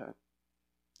need to repent.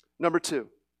 Number 2,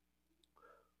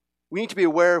 we need to be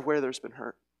aware of where there's been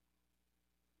hurt.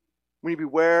 We need to be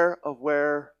aware of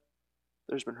where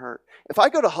there's been hurt. If I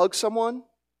go to hug someone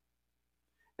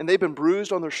and they've been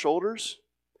bruised on their shoulders,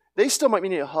 they still might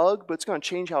need a hug, but it's going to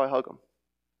change how I hug them.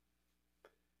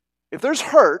 If there's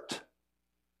hurt,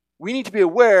 we need to be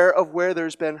aware of where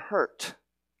there's been hurt.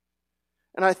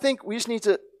 And I think we just need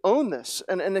to own this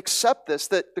and accept this,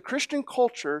 that the Christian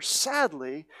culture,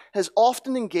 sadly, has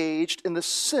often engaged in the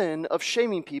sin of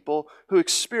shaming people who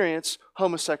experience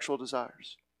homosexual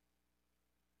desires.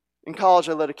 In college,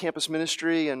 I led a campus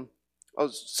ministry, and I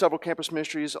was several campus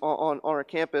ministries on our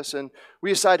campus, and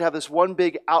we decided to have this one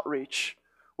big outreach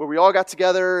where we all got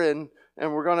together and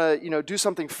we're going to do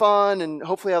something fun and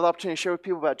hopefully have the opportunity to share with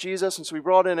people about Jesus. And so we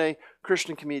brought in a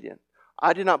Christian comedian.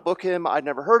 I did not book him. I'd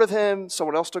never heard of him.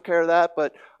 Someone else took care of that,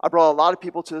 but I brought a lot of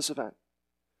people to this event.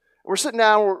 We're sitting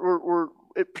down, we're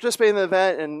participating in the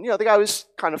event, and the guy was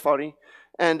kind of funny.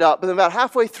 And but then about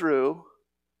halfway through,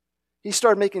 he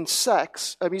started making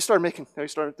sex. He didn't start making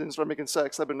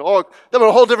sex. That'd been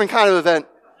a whole different kind of event.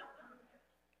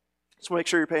 Just want to make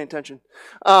sure you're paying attention.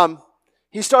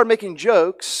 He started making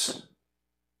jokes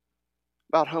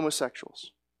about homosexuals.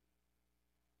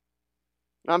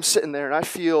 And I'm sitting there and I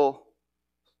feel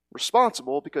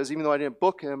responsible because even though I didn't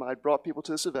book him, I brought people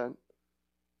to this event.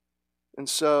 And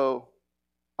so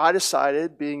I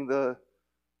decided, being the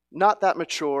not that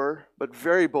mature, but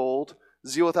very bold,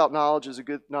 zeal without knowledge is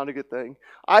not a good thing.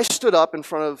 I stood up in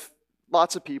front of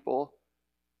lots of people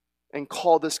and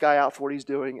called this guy out for what he's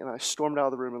doing, and I stormed out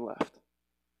of the room and left.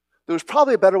 There was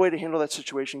probably a better way to handle that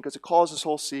situation because it caused this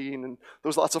whole scene, and there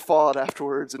was lots of fallout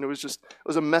afterwards, and it was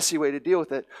a messy way to deal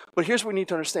with it. But here's what we need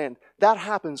to understand. That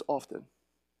happens often.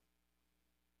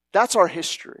 That's our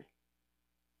history.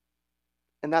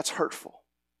 And that's hurtful.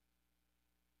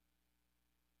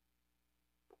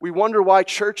 We wonder why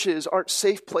churches aren't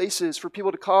safe places for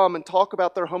people to come and talk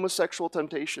about their homosexual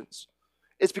temptations.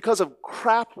 It's because of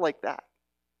crap like that.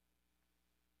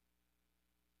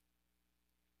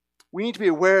 we need to be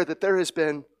aware that there has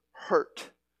been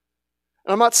hurt.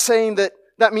 And I'm not saying that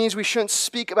that means we shouldn't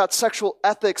speak about sexual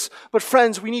ethics, but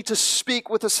friends, we need to speak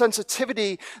with a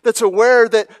sensitivity that's aware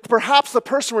that perhaps the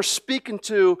person we're speaking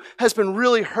to has been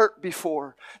really hurt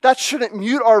before. That shouldn't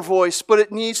mute our voice, but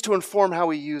it needs to inform how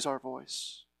we use our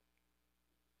voice.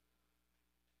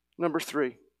 Number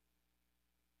 3.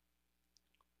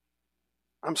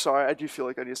 I'm sorry, I do feel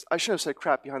like I shouldn't have said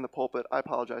crap behind the pulpit. I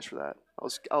apologize for that.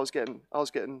 I was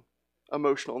getting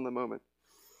emotional in the moment.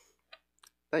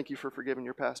 Thank you for forgiving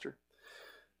your pastor.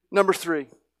 Number 3,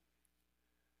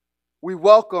 we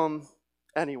welcome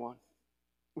anyone.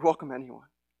 We welcome anyone.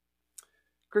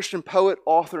 Christian poet,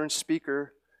 author, and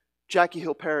speaker Jackie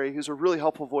Hill Perry, who's a really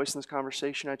helpful voice in this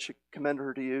conversation. I should commend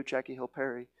her to you, Jackie Hill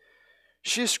Perry.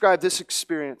 She described this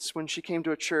experience when she came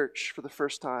to a church for the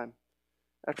first time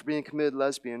after being a committed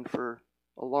lesbian for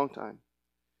a long time.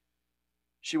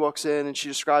 She walks in and she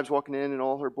describes walking in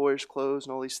all her boyish clothes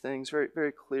and all these things. Very,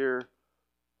 very clear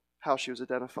how she was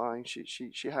identifying.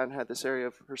 She hadn't had this area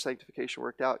of her sanctification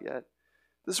worked out yet.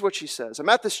 This is what she says. I'm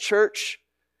at this church,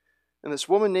 and this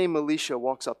woman named Alicia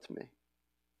walks up to me.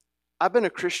 I've been a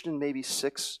Christian maybe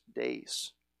 6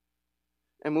 days.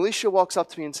 And Alicia walks up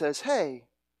to me and says, hey,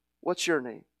 what's your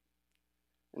name?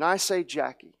 And I say,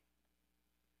 Jackie.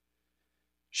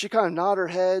 She kind of nodded her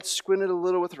head, squinted a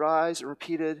little with her eyes, and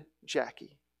repeated,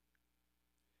 Jackie.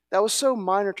 That was so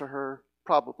minor to her,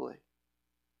 probably.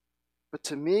 But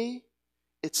to me,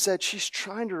 it said she's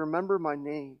trying to remember my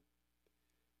name.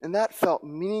 And that felt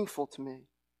meaningful to me.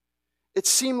 It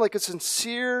seemed like a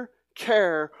sincere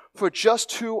care for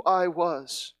just who I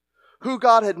was, who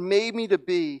God had made me to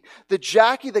be, the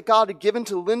Jackie that God had given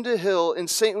to Linda Hill in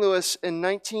St. Louis in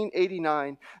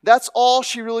 1989. That's all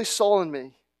she really saw in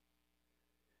me.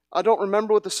 I don't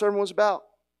remember what the sermon was about.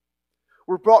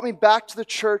 What brought me back to the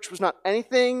church was not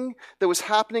anything that was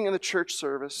happening in the church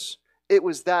service. It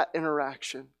was that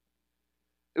interaction.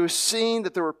 It was seeing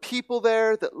that there were people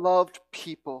there that loved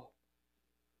people.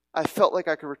 I felt like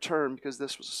I could return because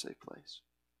this was a safe place.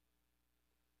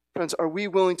 Friends, are we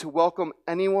willing to welcome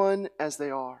anyone as they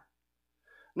are?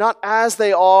 Not as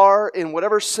they are in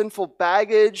whatever sinful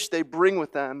baggage they bring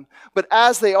with them, but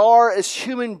as they are as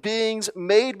human beings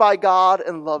made by God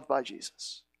and loved by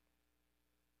Jesus.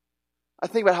 I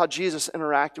think about how Jesus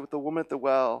interacted with the woman at the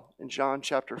well in John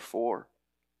chapter 4.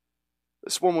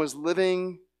 This woman was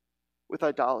living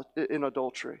in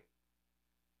adultery.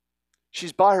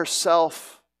 She's by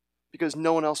herself because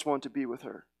no one else wanted to be with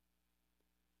her.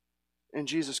 And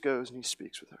Jesus goes and he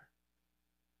speaks with her.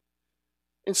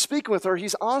 In speaking with her,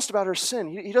 he's honest about her sin.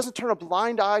 He doesn't turn a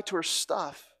blind eye to her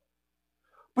stuff.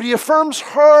 But he affirms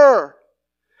her.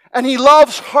 And he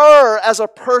loves her as a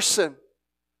person.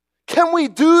 Can we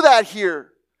do that here?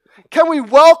 Can we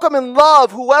welcome and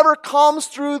love whoever comes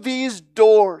through these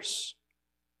doors?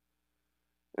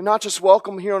 And not just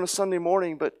welcome here on a Sunday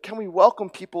morning, but can we welcome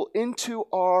people into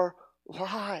our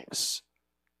lives?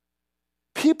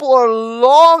 People are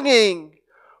longing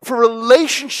for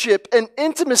relationship and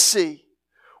intimacy.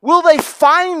 Will they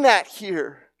find that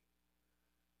here?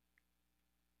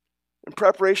 In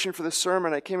preparation for this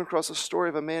sermon, I came across a story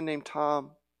of a man named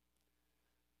Tom.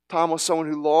 Tom was someone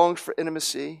who longed for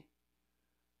intimacy,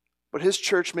 but his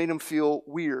church made him feel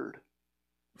weird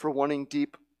for wanting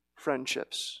deep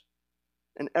friendships.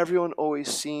 And everyone always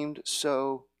seemed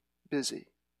so busy.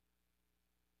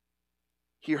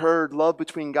 He heard love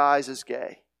between guys is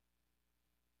gay.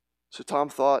 So Tom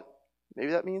thought,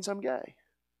 maybe that means I'm gay.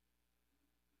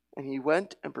 And he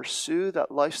went and pursued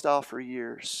that lifestyle for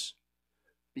years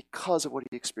because of what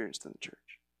he experienced in the church.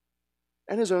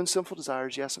 And his own sinful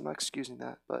desires. Yes, I'm not excusing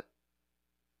that, but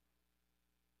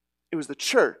it was the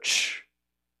church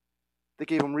that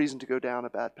gave him reason to go down a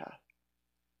bad path.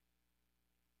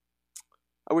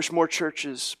 I wish more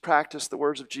churches practiced the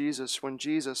words of Jesus when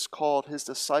Jesus called his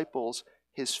disciples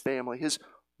his family. His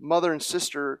mother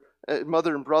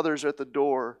and brothers are at the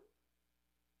door.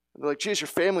 And they're like, Jesus, your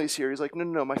family's here. He's like,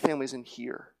 no, my family's in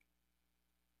here.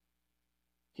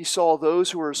 He saw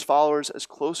those who were his followers as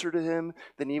closer to him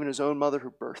than even his own mother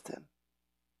who birthed him.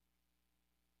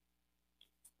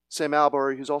 Sam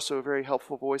Albury, who's also a very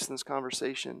helpful voice in this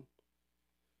conversation,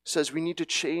 says we need to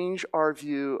change our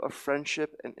view of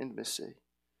friendship and intimacy.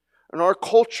 In our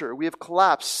culture, we have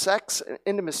collapsed sex and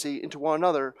intimacy into one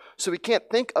another, so we can't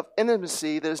think of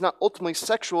intimacy that is not ultimately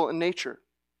sexual in nature.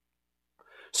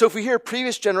 So if we hear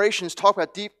previous generations talk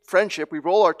about deep friendship, we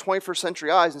roll our 21st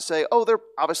century eyes and say, oh, they're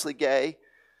obviously gay,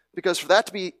 because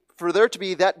for there to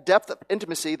be that depth of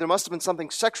intimacy, there must have been something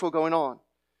sexual going on.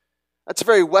 That's a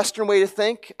very Western way to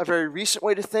think, a very recent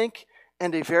way to think,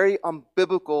 and a very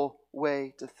unbiblical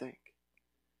way to think.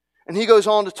 And he goes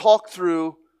on to talk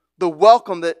through the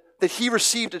welcome that he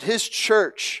received at his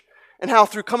church, and how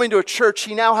through coming to a church,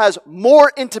 he now has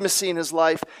more intimacy in his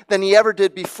life than he ever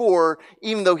did before,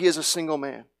 even though he is a single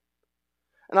man.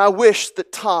 And I wish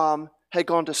that Tom had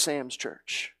gone to Sam's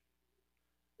church.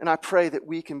 And I pray that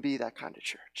we can be that kind of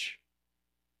church.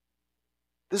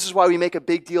 This is why we make a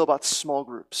big deal about small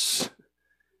groups.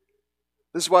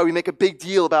 This is why we make a big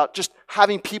deal about just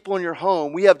having people in your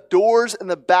home. We have doors in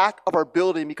the back of our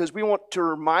building because we want to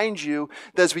remind you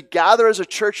that as we gather as a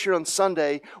church here on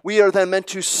Sunday, we are then meant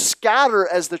to scatter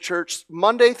as the church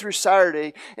Monday through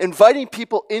Saturday, inviting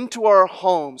people into our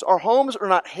homes. Our homes are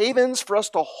not havens for us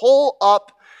to hole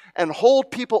up and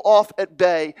hold people off at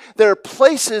bay. They're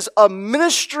places of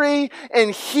ministry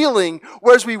and healing,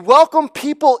 where as we welcome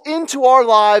people into our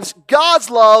lives, God's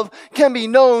love can be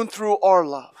known through our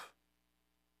love.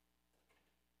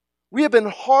 We have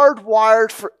been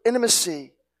hardwired for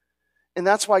intimacy, and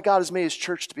that's why God has made his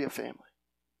church to be a family.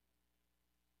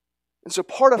 And so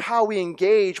part of how we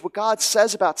engage what God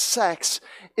says about sex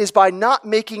is by not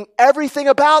making everything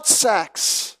about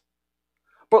sex,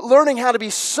 but learning how to be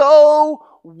so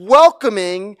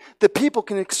welcoming that people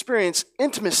can experience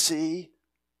intimacy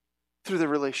through their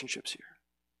relationships here.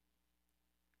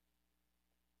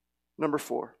 Number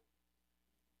 4,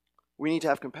 we need to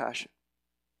have compassion.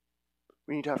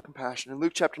 We need to have compassion. In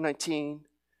Luke chapter 19,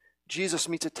 Jesus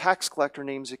meets a tax collector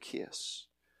named Zacchaeus.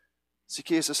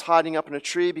 Zacchaeus is hiding up in a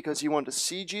tree because he wanted to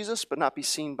see Jesus but not be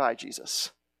seen by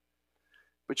Jesus.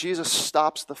 But Jesus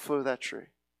stops at the foot of that tree.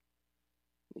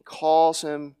 He calls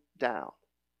him down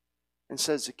and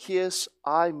says, Zacchaeus,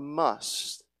 I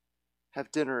must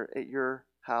have dinner at your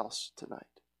house tonight.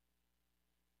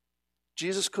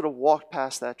 Jesus could have walked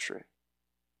past that tree,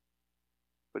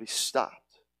 but he stopped.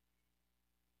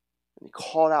 And he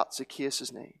called out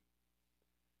Zacchaeus' name.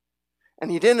 And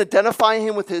he didn't identify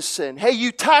him with his sin. Hey,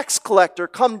 you tax collector,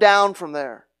 come down from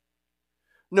there.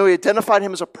 No, he identified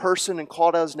him as a person and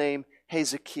called out his name. Hey,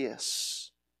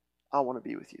 Zacchaeus, I want to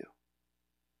be with you.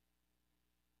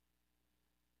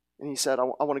 And he said, I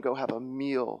want to go have a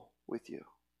meal with you.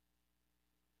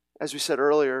 As we said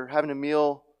earlier, having a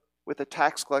meal with a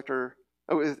tax collector,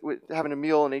 having a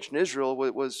meal in ancient Israel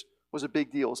was a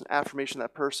big deal. It was an affirmation of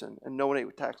that person, and no one ate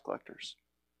with tax collectors.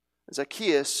 And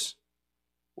Zacchaeus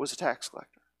was a tax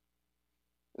collector.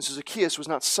 And so Zacchaeus was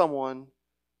not someone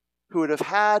who would have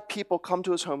had people come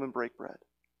to his home and break bread.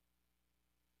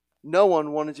 No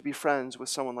one wanted to be friends with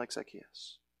someone like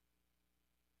Zacchaeus.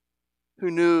 Who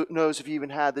knows if he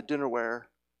even had the dinnerware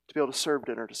to be able to serve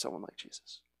dinner to someone like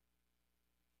Jesus?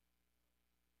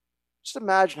 Just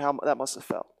imagine how that must have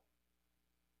felt.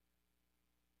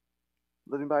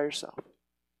 Living by yourself.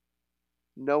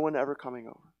 No one ever coming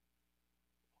over.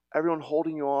 Everyone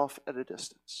holding you off at a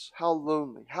distance. How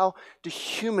lonely. How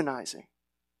dehumanizing.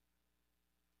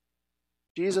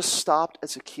 Jesus stopped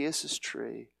at Zacchaeus'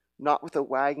 tree, not with a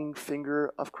wagging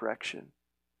finger of correction,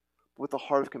 but with a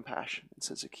heart of compassion, and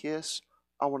said, Zacchaeus,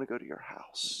 I want to go to your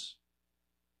house.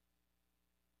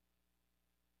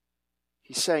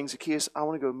 He's saying, Zacchaeus, I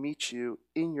want to go meet you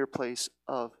in your place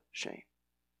of shame.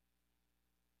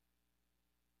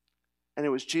 And it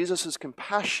was Jesus'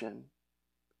 compassion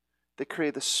that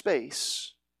created the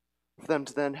space for them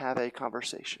to then have a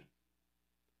conversation.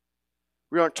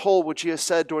 We aren't told what Jesus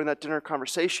said during that dinner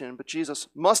conversation, but Jesus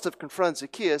must have confronted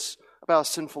Zacchaeus about a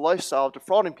sinful lifestyle of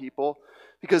defrauding people,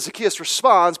 because Zacchaeus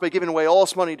responds by giving away all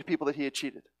his money to people that he had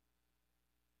cheated.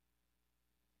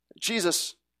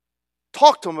 Jesus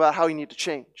talked to him about how he needed to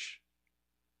change.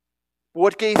 But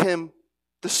what gave him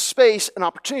the space and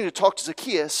opportunity to talk to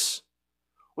Zacchaeus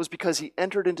was because he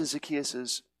entered into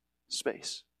Zacchaeus'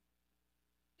 space.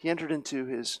 He entered into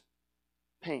his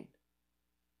pain.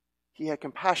 He had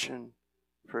compassion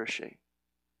for his shame.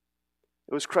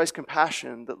 It was Christ's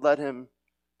compassion that led him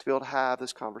to be able to have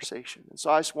this conversation. And so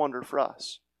I just wonder for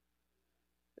us,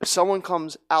 if someone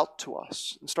comes out to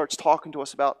us and starts talking to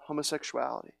us about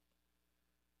homosexuality,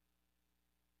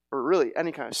 or really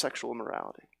any kind of sexual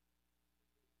immorality,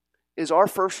 is our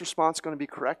first response going to be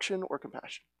correction or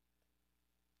compassion?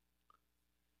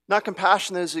 Not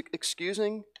compassion that is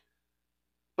excusing,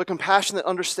 but compassion that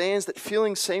understands that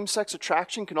feeling same-sex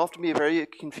attraction can often be a very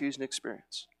confusing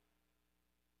experience.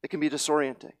 It can be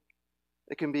disorienting.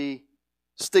 It can be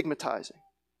stigmatizing.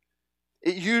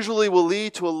 It usually will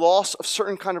lead to a loss of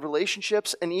certain kind of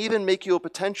relationships and even make you a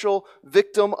potential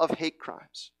victim of hate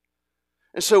crimes.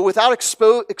 And so without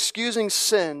excusing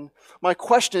sin, my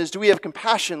question is, do we have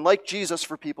compassion like Jesus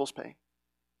for people's pain?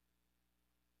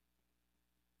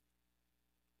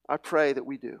 I pray that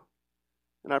we do.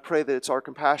 And I pray that it's our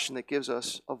compassion that gives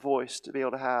us a voice to be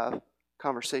able to have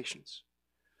conversations.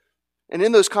 And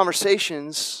in those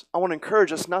conversations, I want to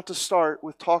encourage us not to start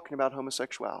with talking about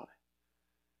homosexuality.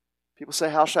 People say,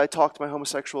 how should I talk to my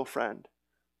homosexual friend?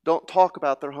 Don't talk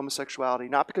about their homosexuality,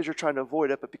 not because you're trying to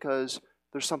avoid it, but because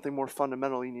there's something more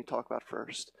fundamental you need to talk about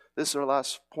first. This is our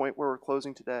last point where we're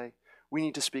closing today. We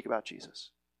need to speak about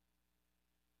Jesus.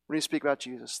 We need to speak about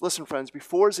Jesus. Listen, friends,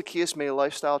 before Zacchaeus made a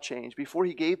lifestyle change, before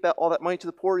he gave all that money to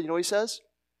the poor, you know what he says?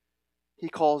 He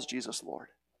calls Jesus Lord.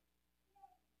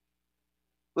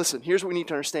 Listen, here's what we need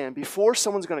to understand. Before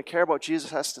someone's going to care about what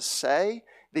Jesus has to say,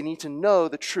 they need to know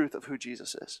the truth of who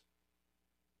Jesus is.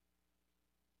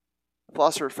 The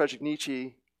philosopher Friedrich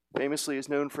Nietzsche famously is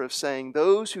known for saying,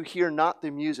 those who hear not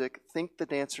the music think the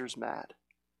dancer's mad.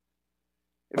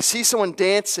 If you see someone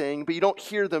dancing, but you don't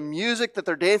hear the music that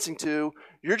they're dancing to,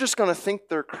 you're just going to think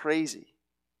they're crazy.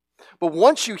 But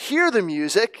once you hear the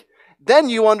music, then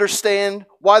you understand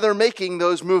why they're making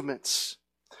those movements.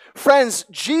 Friends,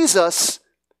 Jesus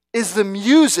is the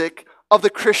music of the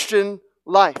Christian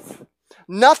life.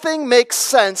 Nothing makes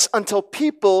sense until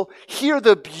people hear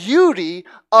the beauty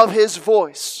of his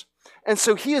voice. And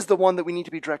so he is the one that we need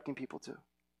to be directing people to.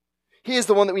 He is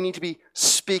the one that we need to be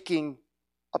speaking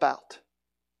about.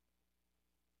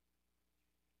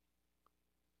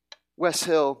 Wes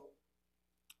Hill,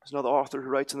 who's another author who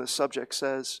writes on this subject,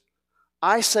 says,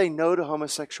 I say no to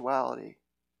homosexuality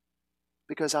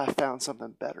because I found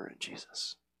something better in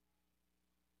Jesus.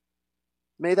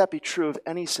 May that be true of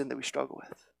any sin that we struggle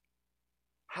with.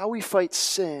 How we fight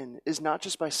sin is not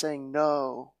just by saying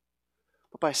no,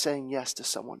 but by saying yes to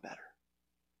someone better.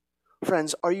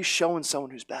 Friends, are you showing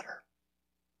someone who's better?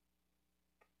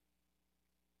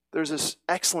 There's this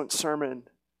excellent sermon,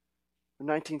 a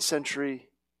 19th century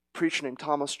preacher named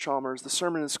Thomas Chalmers. The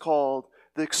sermon is called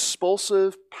The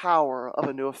Expulsive Power of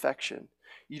a New Affection.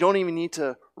 You don't even need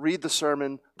to read the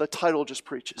sermon, the title just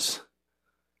preaches.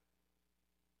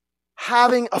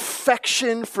 Having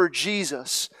affection for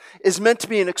Jesus is meant to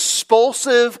be an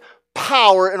expulsive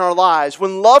power in our lives.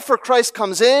 When love for Christ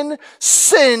comes in,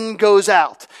 sin goes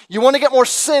out. You want to get more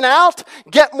sin out?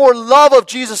 Get more love of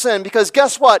Jesus in. Because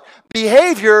guess what?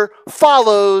 Behavior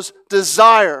follows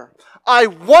desire. I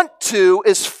want to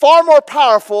is far more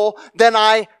powerful than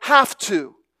I have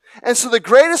to. And so the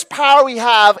greatest power we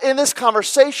have in this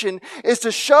conversation is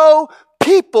to show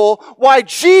people why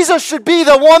Jesus should be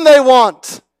the one they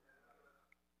want.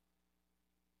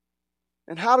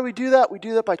 And how do we do that? We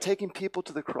do that by taking people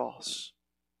to the cross.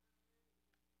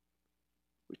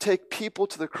 We take people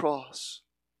to the cross.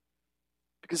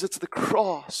 Because it's the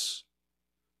cross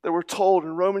that we're told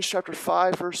in Romans chapter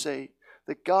 5, verse 8,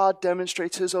 that God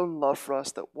demonstrates his own love for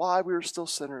us, that while we were still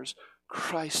sinners,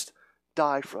 Christ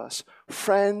died for us.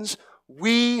 Friends,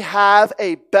 we have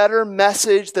a better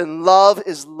message than love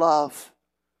is love.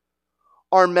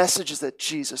 Our message is that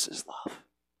Jesus is love.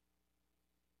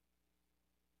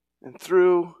 And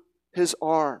through his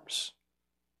arms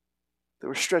that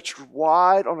were stretched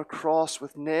wide on a cross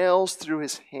with nails through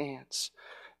his hands,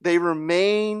 they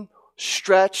remain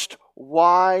stretched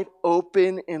wide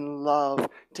open in love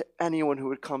to anyone who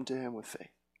would come to him with faith.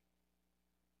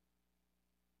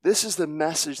 This is the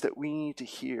message that we need to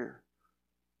hear.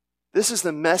 This is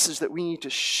the message that we need to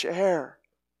share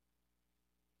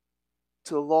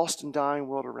to the lost and dying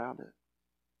world around it,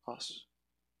 us.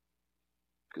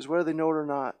 Because whether they know it or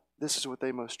not, this is what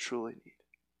they most truly need.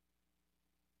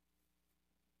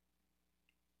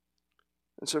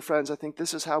 And so, friends, I think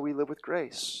this is how we live with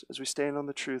grace as we stand on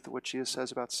the truth of what Jesus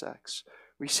says about sex.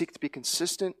 We seek to be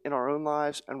consistent in our own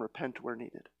lives and repent where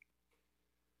needed.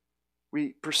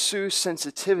 We pursue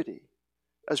sensitivity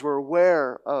as we're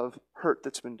aware of hurt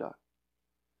that's been done.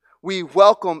 We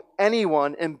welcome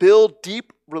anyone and build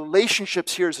deep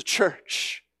relationships here as a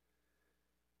church.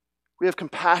 We have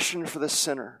compassion for the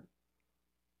sinner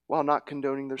while not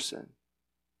condoning their sin.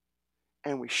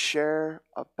 And we share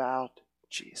about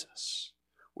Jesus.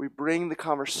 We bring the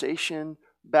conversation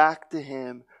back to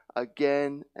him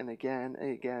again and again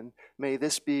and again. May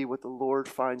this be what the Lord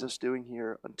finds us doing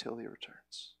here until he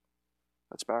returns.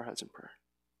 Let's bow our heads in prayer.